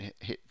 I'm just going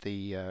to hit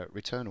the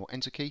return or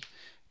enter key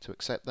to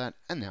accept that,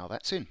 and now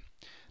that's in.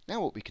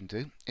 Now what we can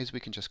do is we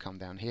can just come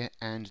down here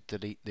and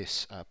delete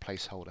this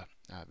placeholder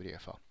video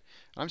file.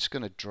 I'm just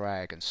going to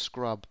drag and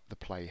scrub the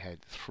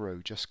playhead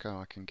through just so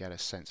I can get a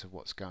sense of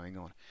what's going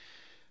on.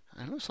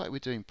 And it looks like we're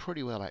doing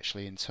pretty well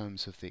actually in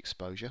terms of the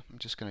exposure. I'm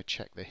just going to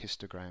check the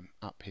histogram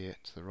up here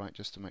to the right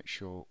just to make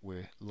sure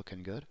we're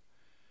looking good.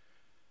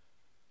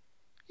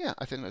 Yeah,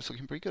 yeah, I think that's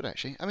looking pretty good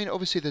actually. I mean,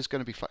 obviously there's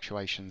going to be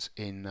fluctuations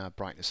in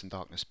brightness and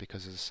darkness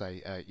because, as I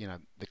say, you know,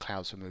 the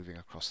clouds are moving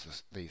across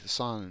the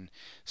sun.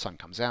 Sun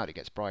comes out, it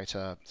gets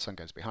brighter. Sun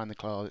goes behind the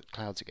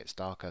clouds, it gets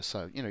darker.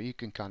 So, you know, you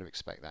can kind of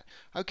expect that.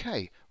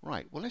 Okay,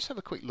 right. Well, let's have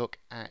a quick look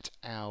at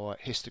our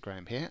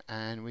histogram here,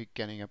 and we're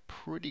getting a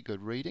pretty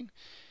good reading.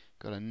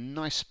 Got a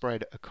nice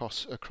spread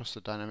across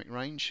the dynamic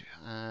range.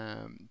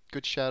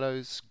 Good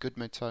shadows, good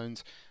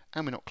midtones,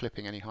 and we're not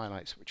clipping any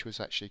highlights, which was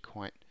actually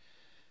quite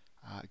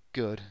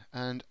good.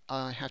 And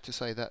I have to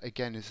say that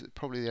again is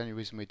probably the only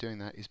reason we're doing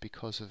that is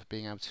because of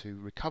being able to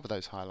recover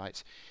those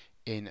highlights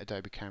in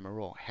Adobe Camera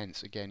Raw.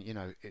 Hence, again, you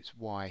know, it's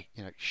why,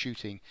 you know,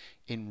 shooting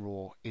in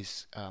RAW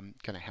is going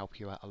to help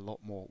you out a lot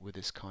more with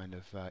this kind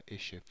of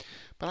issue.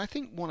 But I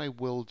think what I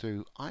will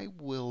do, I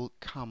will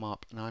come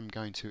up and I'm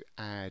going to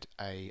add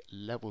a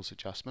levels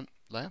adjustment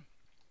layer.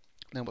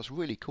 Now, what's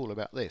really cool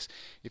about this,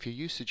 if you're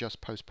used to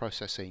just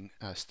post-processing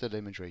still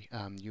imagery,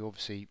 you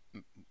obviously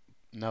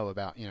know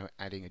about, you know,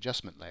 adding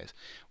adjustment layers.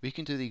 We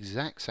can do the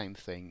exact same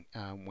thing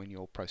when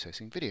you're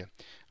processing video.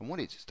 And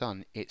what it's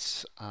done,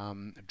 it's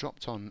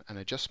dropped on an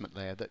adjustment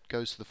layer that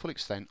goes to the full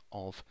extent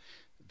of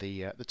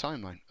the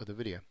timeline of the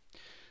video.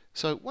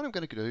 So what I'm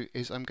going to do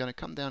is I'm going to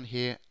come down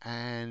here,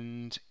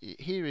 and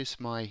here is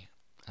my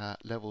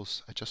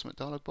levels adjustment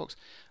dialog box,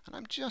 and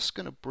I'm just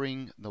going to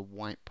bring the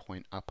white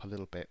point up a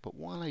little bit. But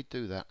while I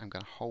do that, I'm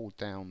going to hold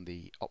down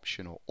the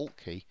Option or Alt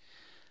key,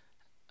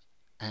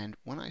 and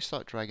when I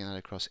start dragging that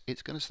across,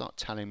 it's going to start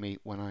telling me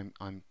when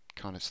I'm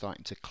kind of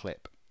starting to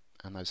clip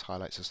and those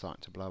highlights are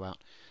starting to blow out.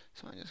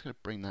 So I'm just going to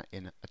bring that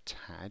in a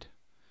tad,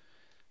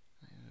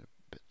 a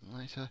bit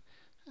lighter,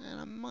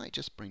 and I might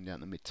just bring down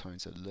the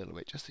midtones a little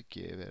bit just to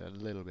give it a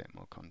little bit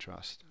more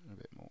contrast, a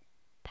bit more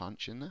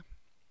punch in there.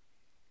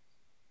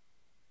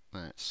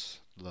 That's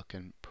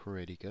looking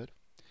pretty good.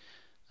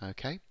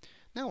 Okay,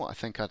 now what I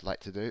think I'd like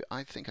to do,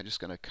 I think I'm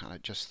just going to kind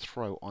of just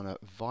throw on a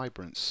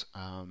vibrance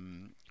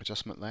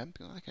adjustment layer,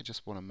 because I think I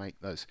just want to make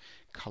those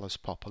colours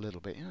pop a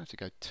little bit. You don't have to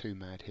go too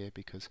mad here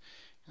because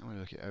I want to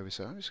look it over,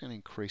 so I'm just going to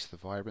increase the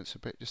vibrance a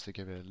bit just to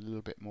give it a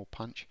little bit more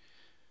punch.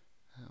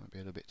 That might be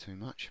a little bit too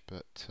much,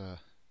 but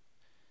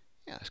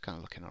yeah, it's kind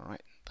of looking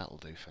alright. That'll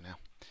do for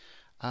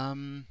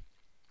now.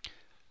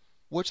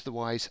 Words to the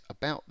wise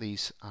about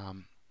these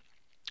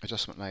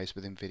adjustment layers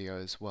within video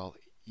as well.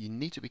 You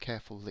need to be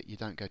careful that you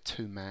don't go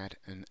too mad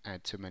and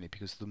add too many,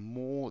 because the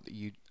more that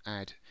you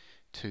add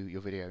to your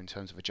video in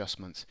terms of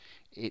adjustments,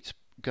 it's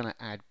going to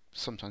add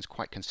sometimes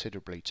quite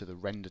considerably to the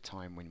render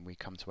time when we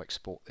come to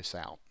export this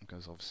out,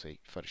 because obviously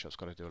Photoshop's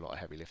got to do a lot of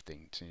heavy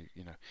lifting to,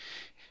 you know,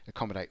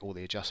 accommodate all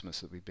the adjustments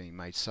that we've been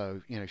made.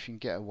 So, you know, if you can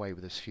get away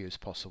with as few as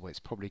possible, it's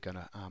probably going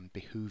to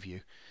behoove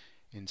you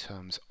in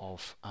terms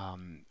of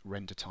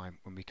render time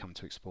when we come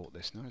to export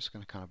this. Now I'm just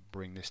going to kind of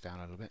bring this down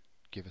a little bit,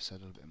 give us a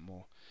little bit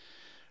more.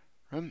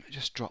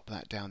 Just drop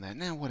that down there.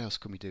 Now what else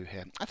can we do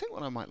here? I think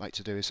what I might like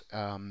to do is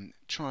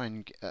try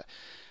and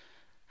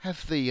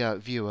have the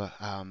viewer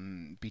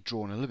be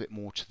drawn a little bit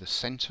more to the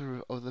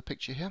center of the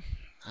picture here.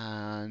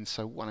 And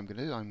so what I'm going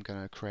to do, I'm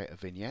going to create a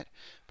vignette.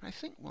 But I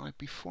think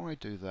before I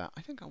do that,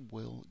 I think I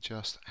will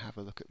just have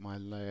a look at my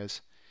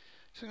layers.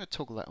 So I'm going to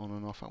toggle that on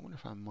and off. I wonder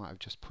if I might have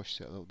just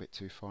pushed it a little bit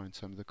too far in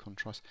terms of the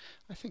contrast.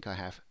 I think I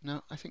have.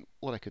 No, I think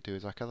what I could do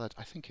is I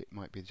think it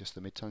might be just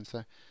the midtones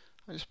there.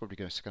 I'm just probably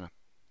just going to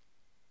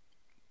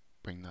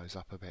bring those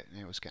up a bit.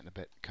 It was getting a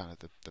bit kind of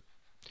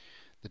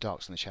the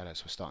darks and the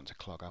shadows were starting to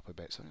clog up a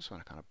bit, so I just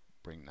want to kind of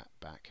bring that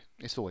back.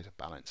 It's always a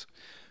balance.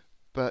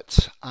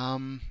 But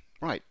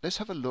right, let's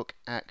have a look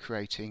at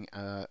creating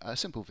a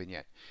simple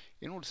vignette.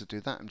 In order to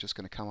do that, I'm just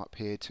going to come up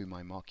here to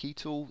my marquee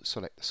tool,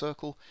 select the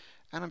circle,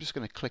 and I'm just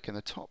going to click in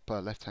the top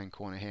left hand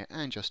corner here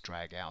and just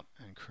drag out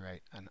and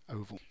create an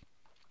oval.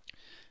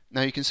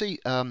 Now you can see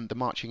the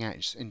marching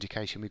out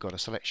indication we've got a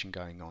selection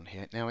going on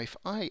here. Now if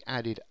I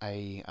added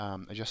a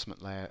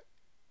adjustment layer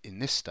in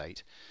this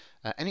state,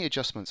 any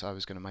adjustments I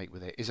was going to make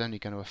with it is only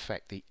going to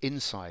affect the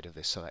inside of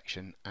this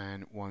selection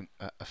and won't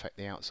affect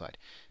the outside.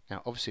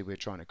 Now obviously we're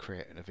trying to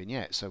create a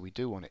vignette, so we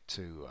do want it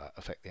to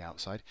affect the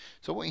outside.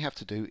 So what we have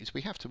to do is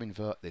we have to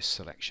invert this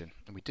selection,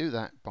 and we do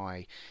that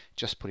by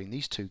just putting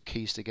these two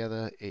keys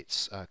together.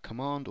 It's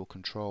Command or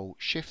Control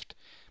Shift,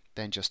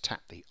 then just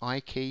tap the I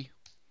key,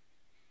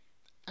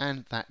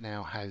 and that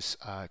now has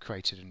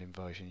created an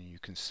inversion, and you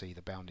can see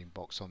the bounding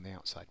box on the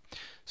outside.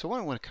 So what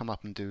I want to come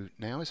up and do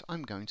now is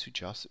I'm going to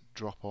just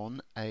drop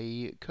on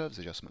a curves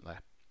adjustment layer,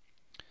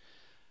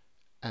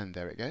 and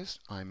there it goes.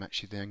 I'm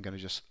actually then going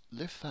to just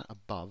lift that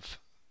above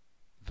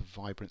the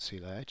vibrancy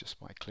layer just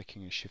by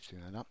clicking and shifting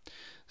that up.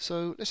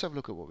 So let's have a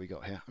look at what we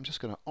got here. I'm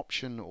just going to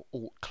Option or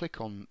Alt click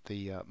on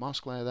the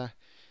mask layer there,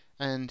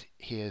 and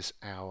here's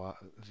our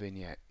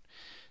vignette.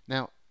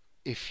 Now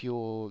if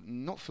you're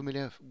not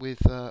familiar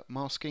with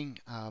masking,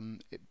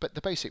 but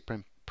the basic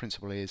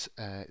principle is,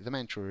 the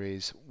mantra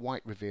is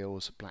white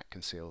reveals, black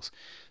conceals.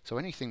 So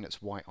anything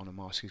that's white on a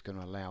mask is going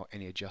to allow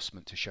any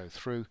adjustment to show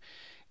through.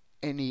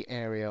 any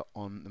area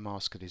on the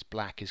mask that is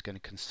black is going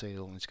to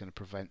conceal and is going to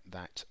prevent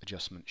that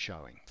adjustment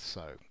showing.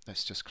 So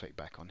let's just click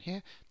back on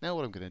here. Now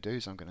what I'm going to do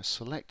is I'm going to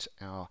select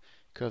our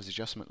curves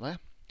adjustment layer.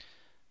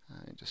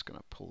 I'm just going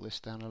to pull this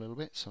down a little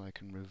bit so I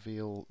can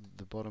reveal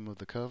the bottom of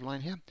the curve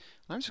line here.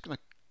 I'm just going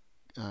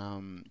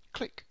to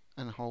click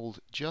and hold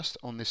just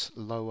on this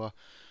lower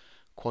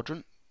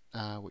quadrant,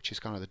 which is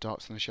kind of the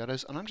darks and the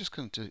shadows, and I'm just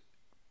going to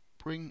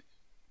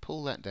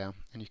pull that down,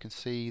 and you can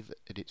see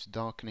that it's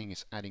darkening,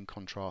 it's adding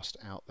contrast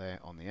out there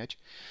on the edge.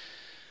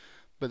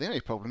 But the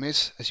only problem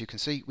is, as you can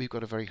see, we've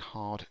got a very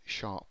hard,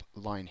 sharp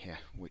line here,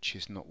 which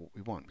is not what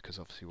we want, because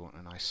obviously we want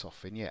a nice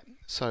soft vignette.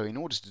 So in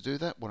order to do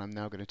that, what I'm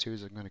now going to do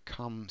is I'm going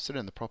to sit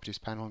in the properties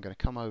panel, I'm going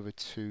to come over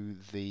to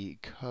the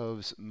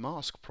curves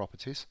mask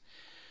properties,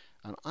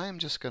 and I am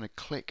just going to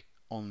click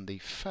on the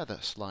feather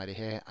slider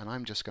here, and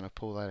I'm just going to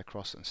pull that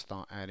across and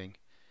start adding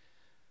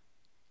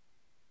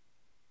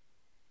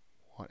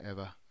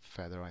whatever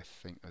feather I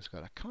think that's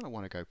got. I kind of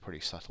want to go pretty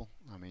subtle.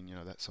 I mean, you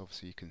know, that's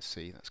obviously, you can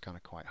see that's kind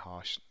of quite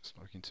harsh. It's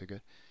not looking too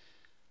good.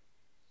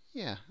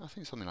 Yeah, I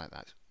think something like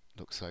that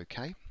looks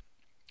okay.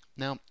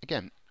 Now,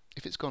 again,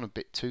 if it's gone a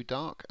bit too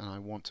dark and I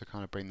want to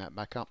kind of bring that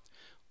back up,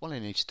 what I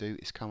need to do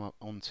is come up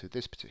onto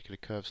this particular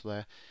curves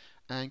layer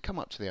and come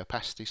up to the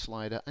opacity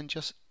slider and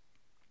just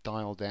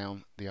dial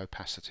down the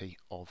opacity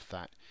of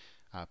that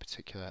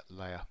particular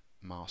layer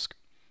mask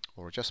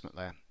or adjustment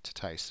layer to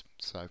taste.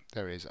 So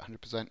there it is,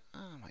 100%.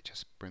 I might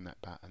just bring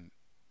that back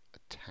a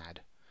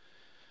tad.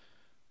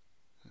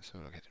 So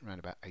look at around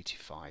about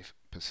 85%.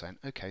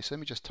 Okay, so let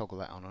me just toggle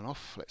that on and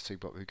off. Let's see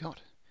what we've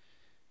got.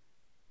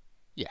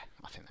 Yeah,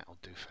 I think that'll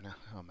do for now.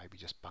 I'll maybe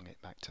just bung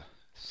it back to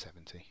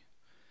 70,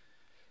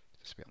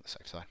 just to be on the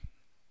safe side.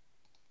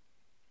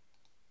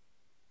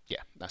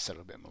 Yeah, that's a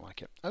little bit more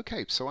like it.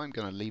 Okay, so I'm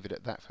going to leave it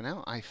at that for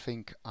now. I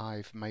think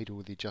I've made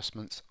all the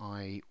adjustments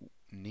I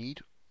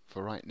need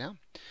for right now.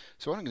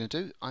 So what I'm going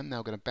to do, I'm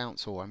now going to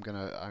bounce, or I'm going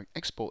to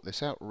export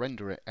this out,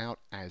 render it out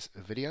as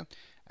a video,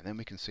 and then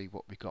we can see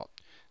what we got.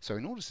 So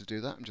in order to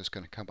do that, I'm just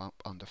going to come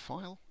up under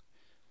File,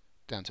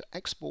 down to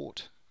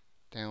Export,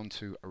 down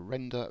to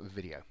Render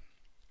Video.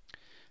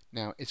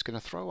 Now it's going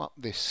to throw up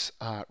this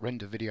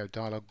Render Video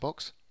dialog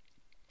box,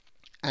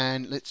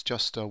 and let's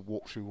just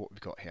walk through what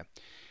we've got here.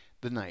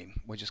 The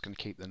name, we're just going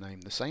to keep the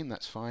name the same,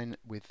 that's fine.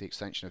 With the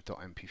extension of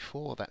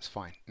 .mp4, that's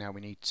fine. Now we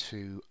need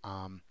to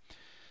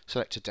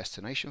select a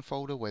destination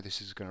folder where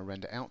this is going to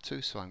render out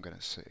to, so I'm going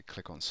to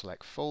click on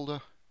Select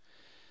Folder,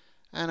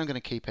 and I'm going to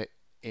keep it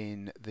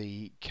in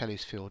the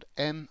Kelly's Field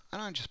M,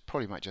 and I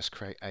probably might just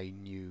create a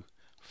new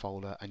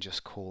folder and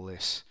just call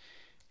this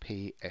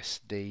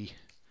PSD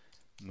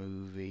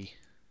movie,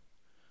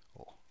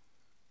 or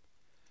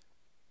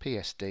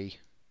PSD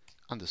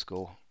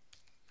underscore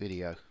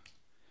video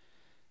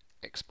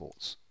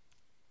exports.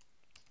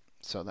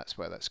 So that's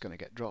where that's going to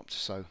get dropped,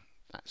 so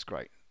that's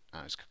great.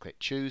 I just click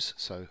choose,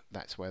 so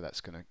that's where that's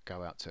going to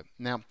go out to.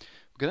 Now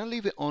we're going to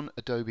leave it on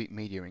Adobe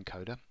Media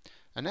Encoder,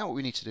 and now what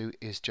we need to do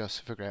is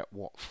just figure out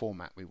what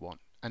format we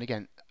want. And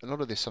again, a lot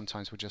of this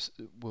sometimes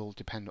will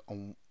depend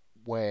on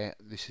where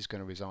this is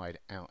going to reside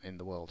out in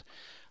the world.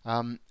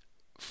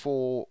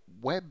 For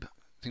web,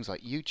 things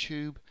like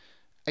YouTube,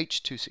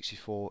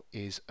 H.264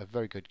 is a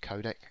very good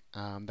codec.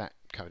 That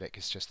codec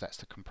is that's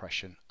the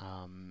compression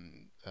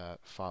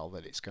file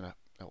that it's going to,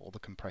 or the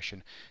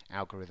compression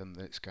algorithm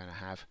that it's going to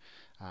have,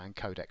 and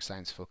codec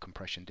stands for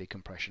compression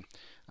decompression.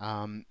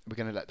 We're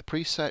going to let the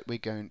preset, we're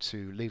going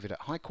to leave it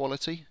at high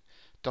quality.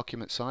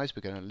 Document size,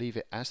 we're going to leave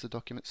it as the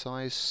document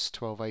size,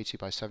 1280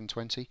 by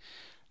 720.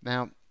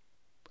 Now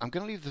I'm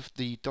going to leave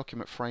the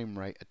document frame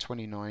rate at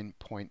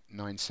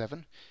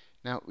 29.97.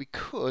 Now we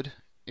could,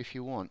 if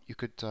you want, you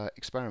could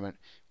experiment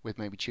with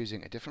maybe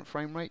choosing a different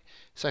frame rate.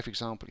 Say for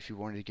example, if you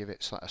wanted to give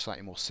it a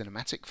slightly more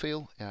cinematic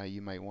feel,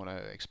 you may want to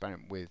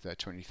experiment with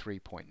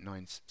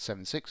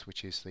 23.976,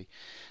 which is the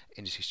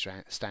industry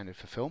standard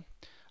for film.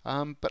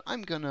 But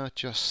I'm going to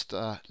just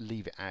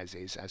leave it as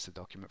is, as the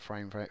document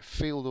frame rate.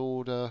 Field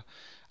order,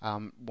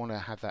 want to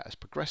have that as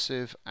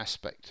progressive.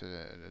 Aspect to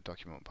the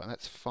document, but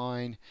that's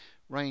fine.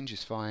 Range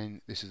is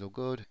fine. This is all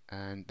good,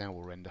 and now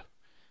we'll render,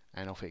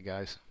 and off it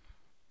goes.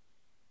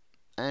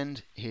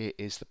 And here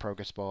is the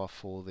progress bar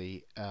for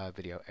the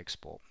video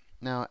export.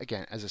 Now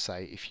again, as I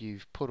say, if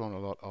you've put on a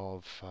lot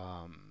of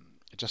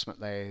adjustment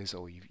layers,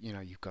 or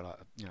you've got a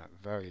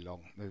very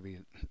long movie,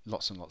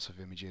 lots and lots of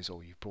images,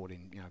 or you've brought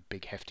in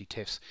big hefty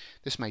TIFFs,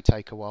 this may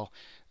take a while.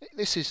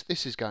 This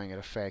is going at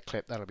a fair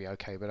clip, that'll be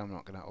okay, but I'm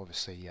not going to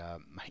obviously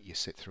make you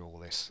sit through all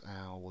this.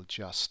 I will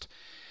just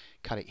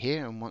cut it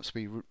here, and once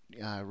we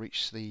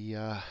reach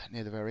the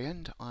near the very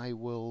end, I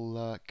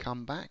will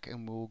come back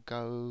and we'll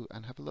go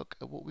and have a look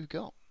at what we've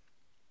got.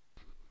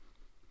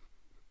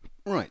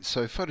 Right,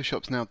 so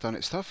Photoshop's now done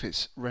its stuff,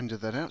 it's rendered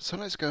that out, so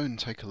let's go and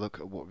take a look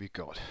at what we've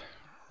got.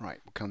 Right,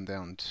 we'll come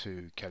down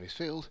to Kelly's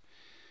Field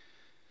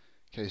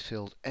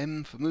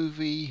M for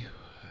movie,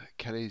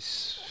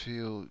 Kelly's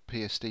Field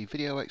PSD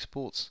video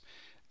exports,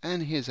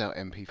 and here's our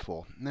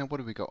MP4. Now what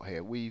have we got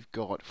here? We've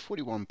got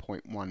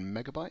 41.1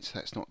 megabytes,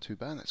 that's not too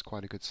bad, that's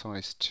quite a good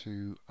size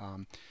to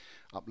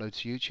upload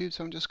to YouTube.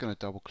 So I'm just going to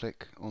double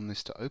click on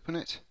this to open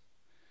it,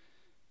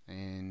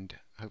 and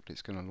hopefully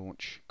it's going to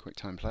launch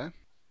QuickTime Player.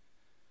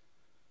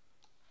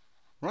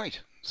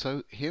 Right,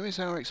 so here is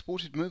our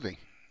exported movie.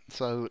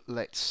 So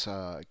let's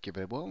give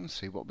it a whirl and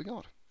see what we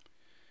got.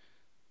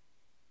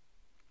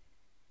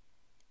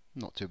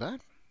 Not too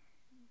bad.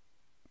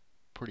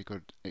 Pretty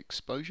good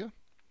exposure.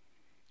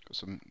 Got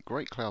some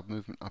great cloud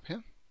movement up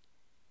here.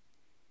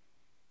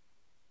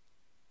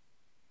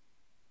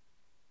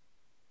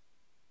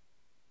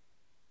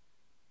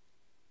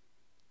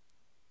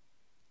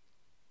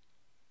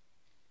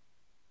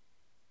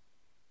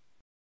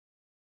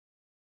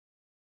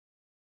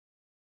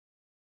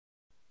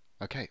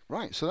 Okay,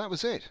 right, so that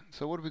was it.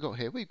 So what have we got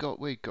here? We got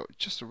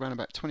just around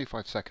about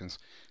 25 seconds.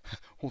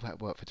 All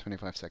that work for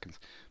 25 seconds.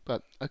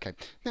 But okay,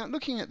 now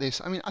looking at this,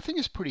 I mean, I think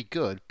it's pretty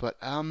good, but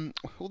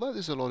although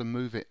there's a lot of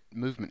movement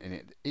in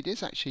it, it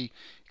is actually,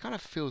 it kind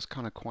of feels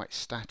kind of quite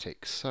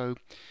static. So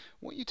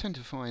what you tend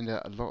to find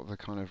a lot of the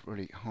kind of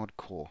really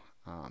hardcore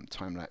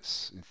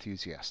time-lapse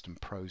enthusiasts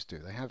and pros do,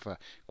 they have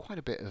quite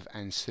a bit of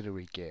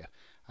ancillary gear.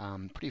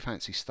 Pretty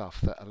fancy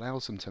stuff that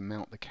allows them to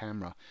mount the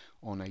camera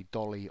on a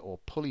dolly or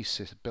pulley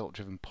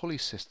belt-driven pulley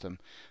system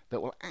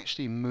that will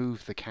actually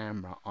move the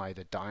camera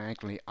either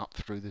diagonally up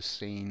through the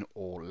scene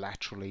or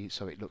laterally,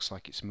 so it looks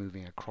like it's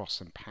moving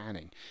across and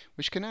panning,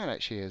 which can add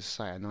actually, as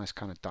I say, a nice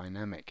kind of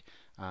dynamic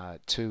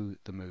to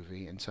the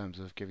movie in terms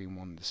of giving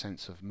one the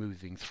sense of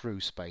moving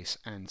through space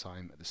and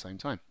time at the same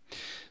time.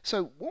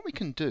 So what we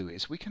can do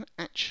is we can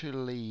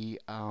actually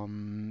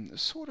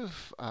sort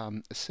of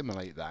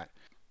assimilate that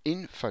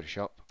in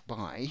Photoshop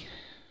by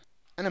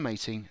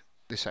animating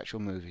this actual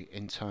movie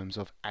in terms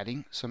of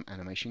adding some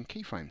animation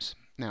keyframes.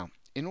 Now,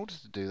 in order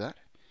to do that,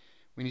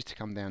 we need to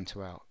come down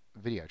to our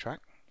video track.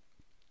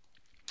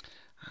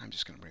 I'm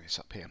just going to bring this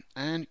up here,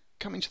 and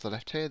coming to the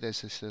left here,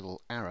 there's this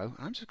little arrow.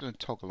 I'm just going to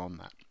toggle on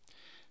that.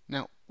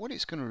 Now, what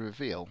it's going to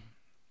reveal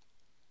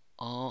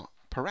are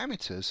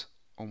parameters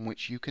on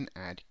which you can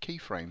add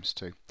keyframes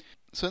to.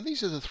 So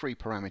these are the three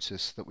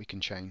parameters that we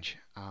can change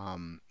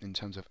in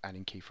terms of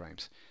adding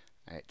keyframes.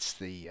 It's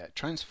the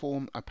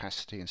transform,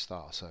 opacity and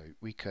style. So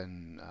we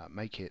can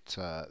make it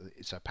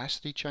its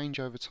opacity change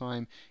over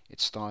time,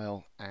 its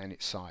style and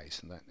its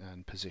size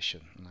and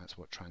position, and that's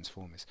what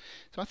transform is.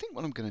 So I think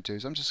what I'm going to do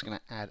is I'm just going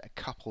to add a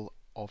couple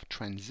of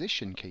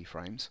transition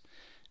keyframes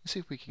and see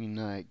if we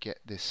can get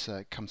this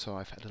come to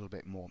life a little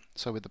bit more.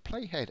 So with the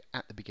playhead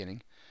at the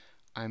beginning,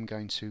 I'm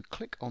going to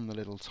click on the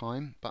little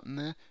time button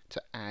there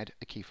to add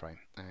a keyframe,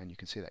 and you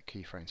can see that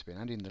keyframe's been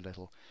added in the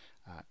little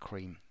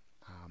cream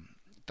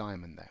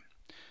diamond there.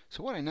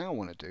 So what I now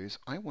want to do is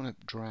I want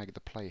to drag the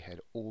playhead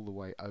all the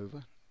way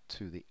over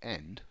to the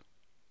end,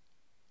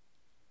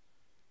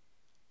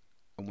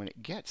 and when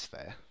it gets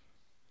there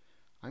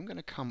I'm going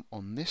to come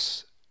on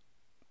this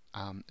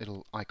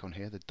little icon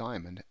here, the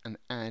diamond, and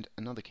add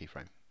another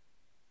keyframe.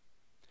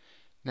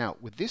 Now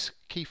with this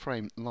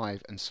keyframe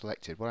live and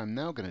selected, what I'm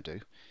now going to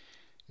do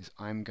is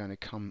I'm going to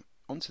come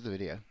onto the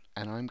video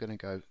and I'm going to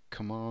go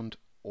Command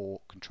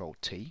or Control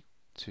T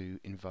to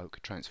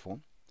invoke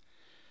transform,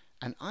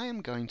 and I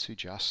am going to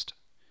just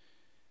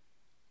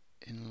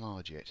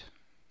enlarge it.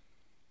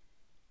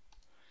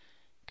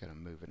 Going to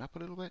move it up a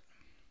little bit,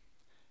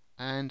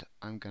 and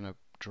I'm going to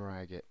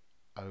drag it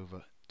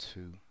over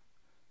to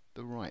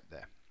the right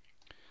there.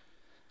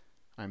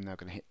 I'm now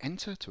going to hit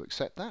enter to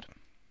accept that.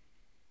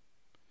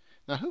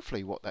 Now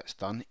hopefully what that's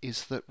done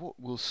is that what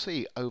we'll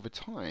see over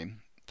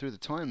time through the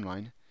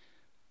timeline,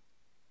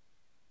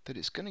 that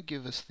it's going to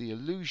give us the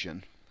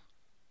illusion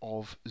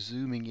of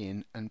zooming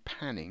in and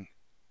panning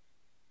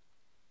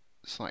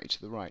slightly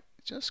to the right.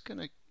 It's just going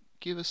to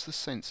give us the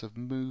sense of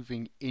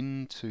moving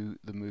into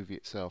the movie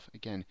itself,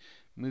 again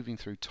moving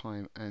through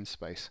time and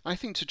space. I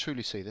think to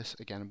truly see this,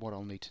 again, what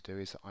I'll need to do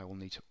is that I will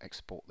need to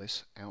export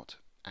this out,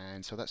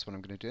 and so that's what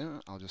I'm going to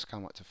do. I'll just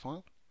come up to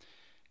File,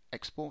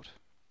 Export,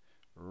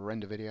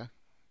 Render Video,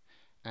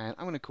 and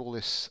I'm going to call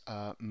this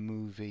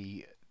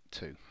Movie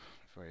 2.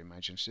 Very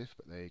imaginative,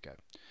 but there you go.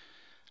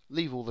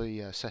 Leave all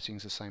the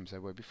settings the same as they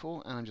were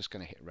before, and I'm just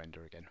going to hit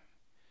Render again.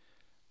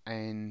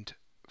 And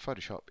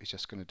Photoshop is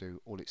just going to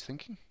do all its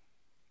thinking.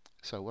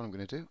 So what I'm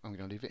going to do, I'm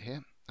going to leave it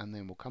here, and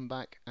then we'll come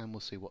back and we'll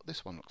see what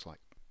this one looks like.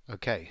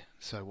 Okay,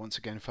 so once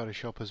again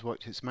Photoshop has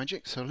worked its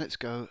magic, so let's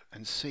go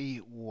and see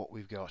what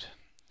we've got.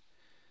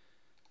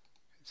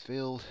 It's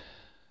filled.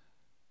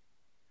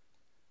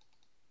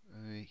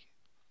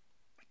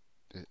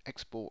 The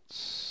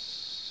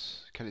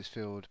exports, Kelly's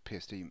Field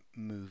PSD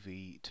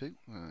Movie 2.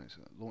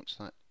 So launch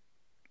that.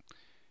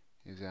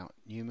 Here's our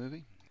new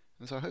movie.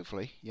 And so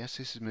hopefully, yes,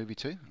 this is movie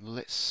 2.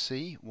 Let's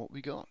see what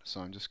we got.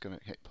 So I'm just going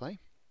to hit play.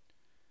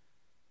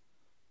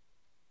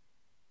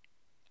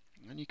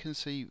 And you can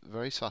see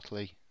very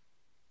subtly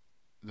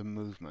the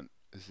movement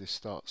as this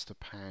starts to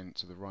pan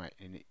to the right,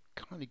 and it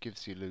kind of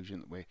gives the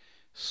illusion that we're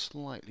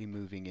slightly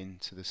moving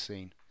into the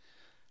scene.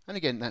 And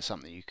again, that's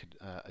something you could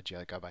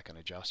go back and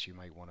adjust. You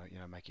may want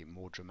to, make it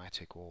more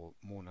dramatic or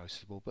more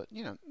noticeable, but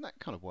that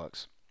kind of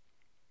works.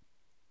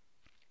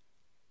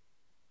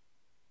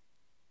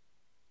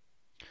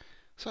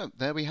 So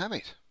there we have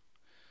it.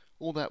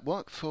 All that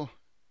work for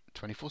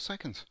 24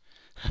 seconds.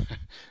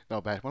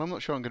 Not bad. Well, I'm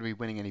not sure I'm going to be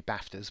winning any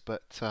BAFTAs,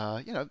 but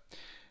you know,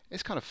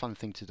 it's kind of a fun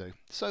thing to do.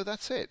 So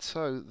that's it.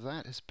 So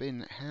that has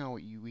been how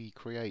we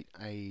create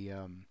a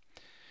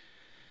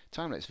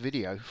time-lapse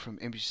video from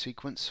image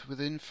sequence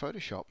within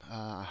Photoshop.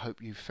 I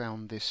hope you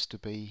found this to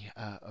be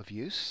of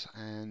use,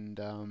 and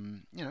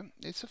you know,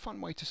 it's a fun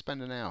way to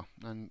spend an hour.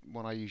 And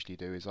what I usually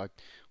do is I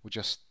will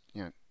just,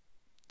 you know,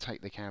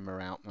 take the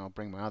camera out, and I'll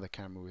bring my other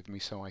camera with me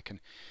so I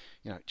can,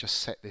 you know, just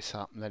set this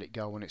up and let it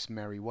go on its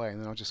merry way, and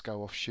then I'll just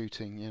go off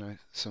shooting, you know,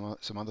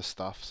 some other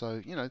stuff.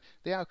 So, you know,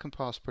 the hour can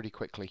pass pretty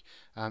quickly.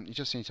 You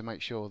just need to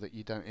make sure that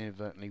you don't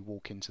inadvertently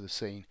walk into the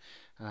scene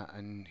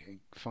and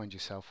find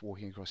yourself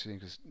walking across the scene,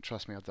 because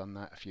trust me, I've done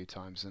that a few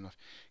times, and I've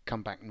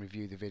come back and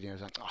reviewed the video.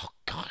 It's like, oh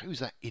god, who's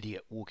that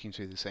idiot walking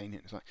through the scene?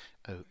 And it's like,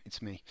 oh,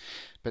 it's me.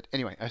 But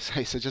anyway, I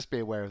say, so just be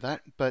aware of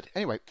that. But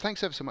anyway,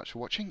 thanks ever so much for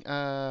watching,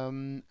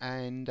 and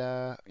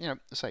you know,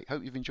 I say,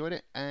 hope you've enjoyed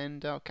it,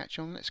 and I'll catch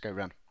you on the next go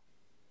round.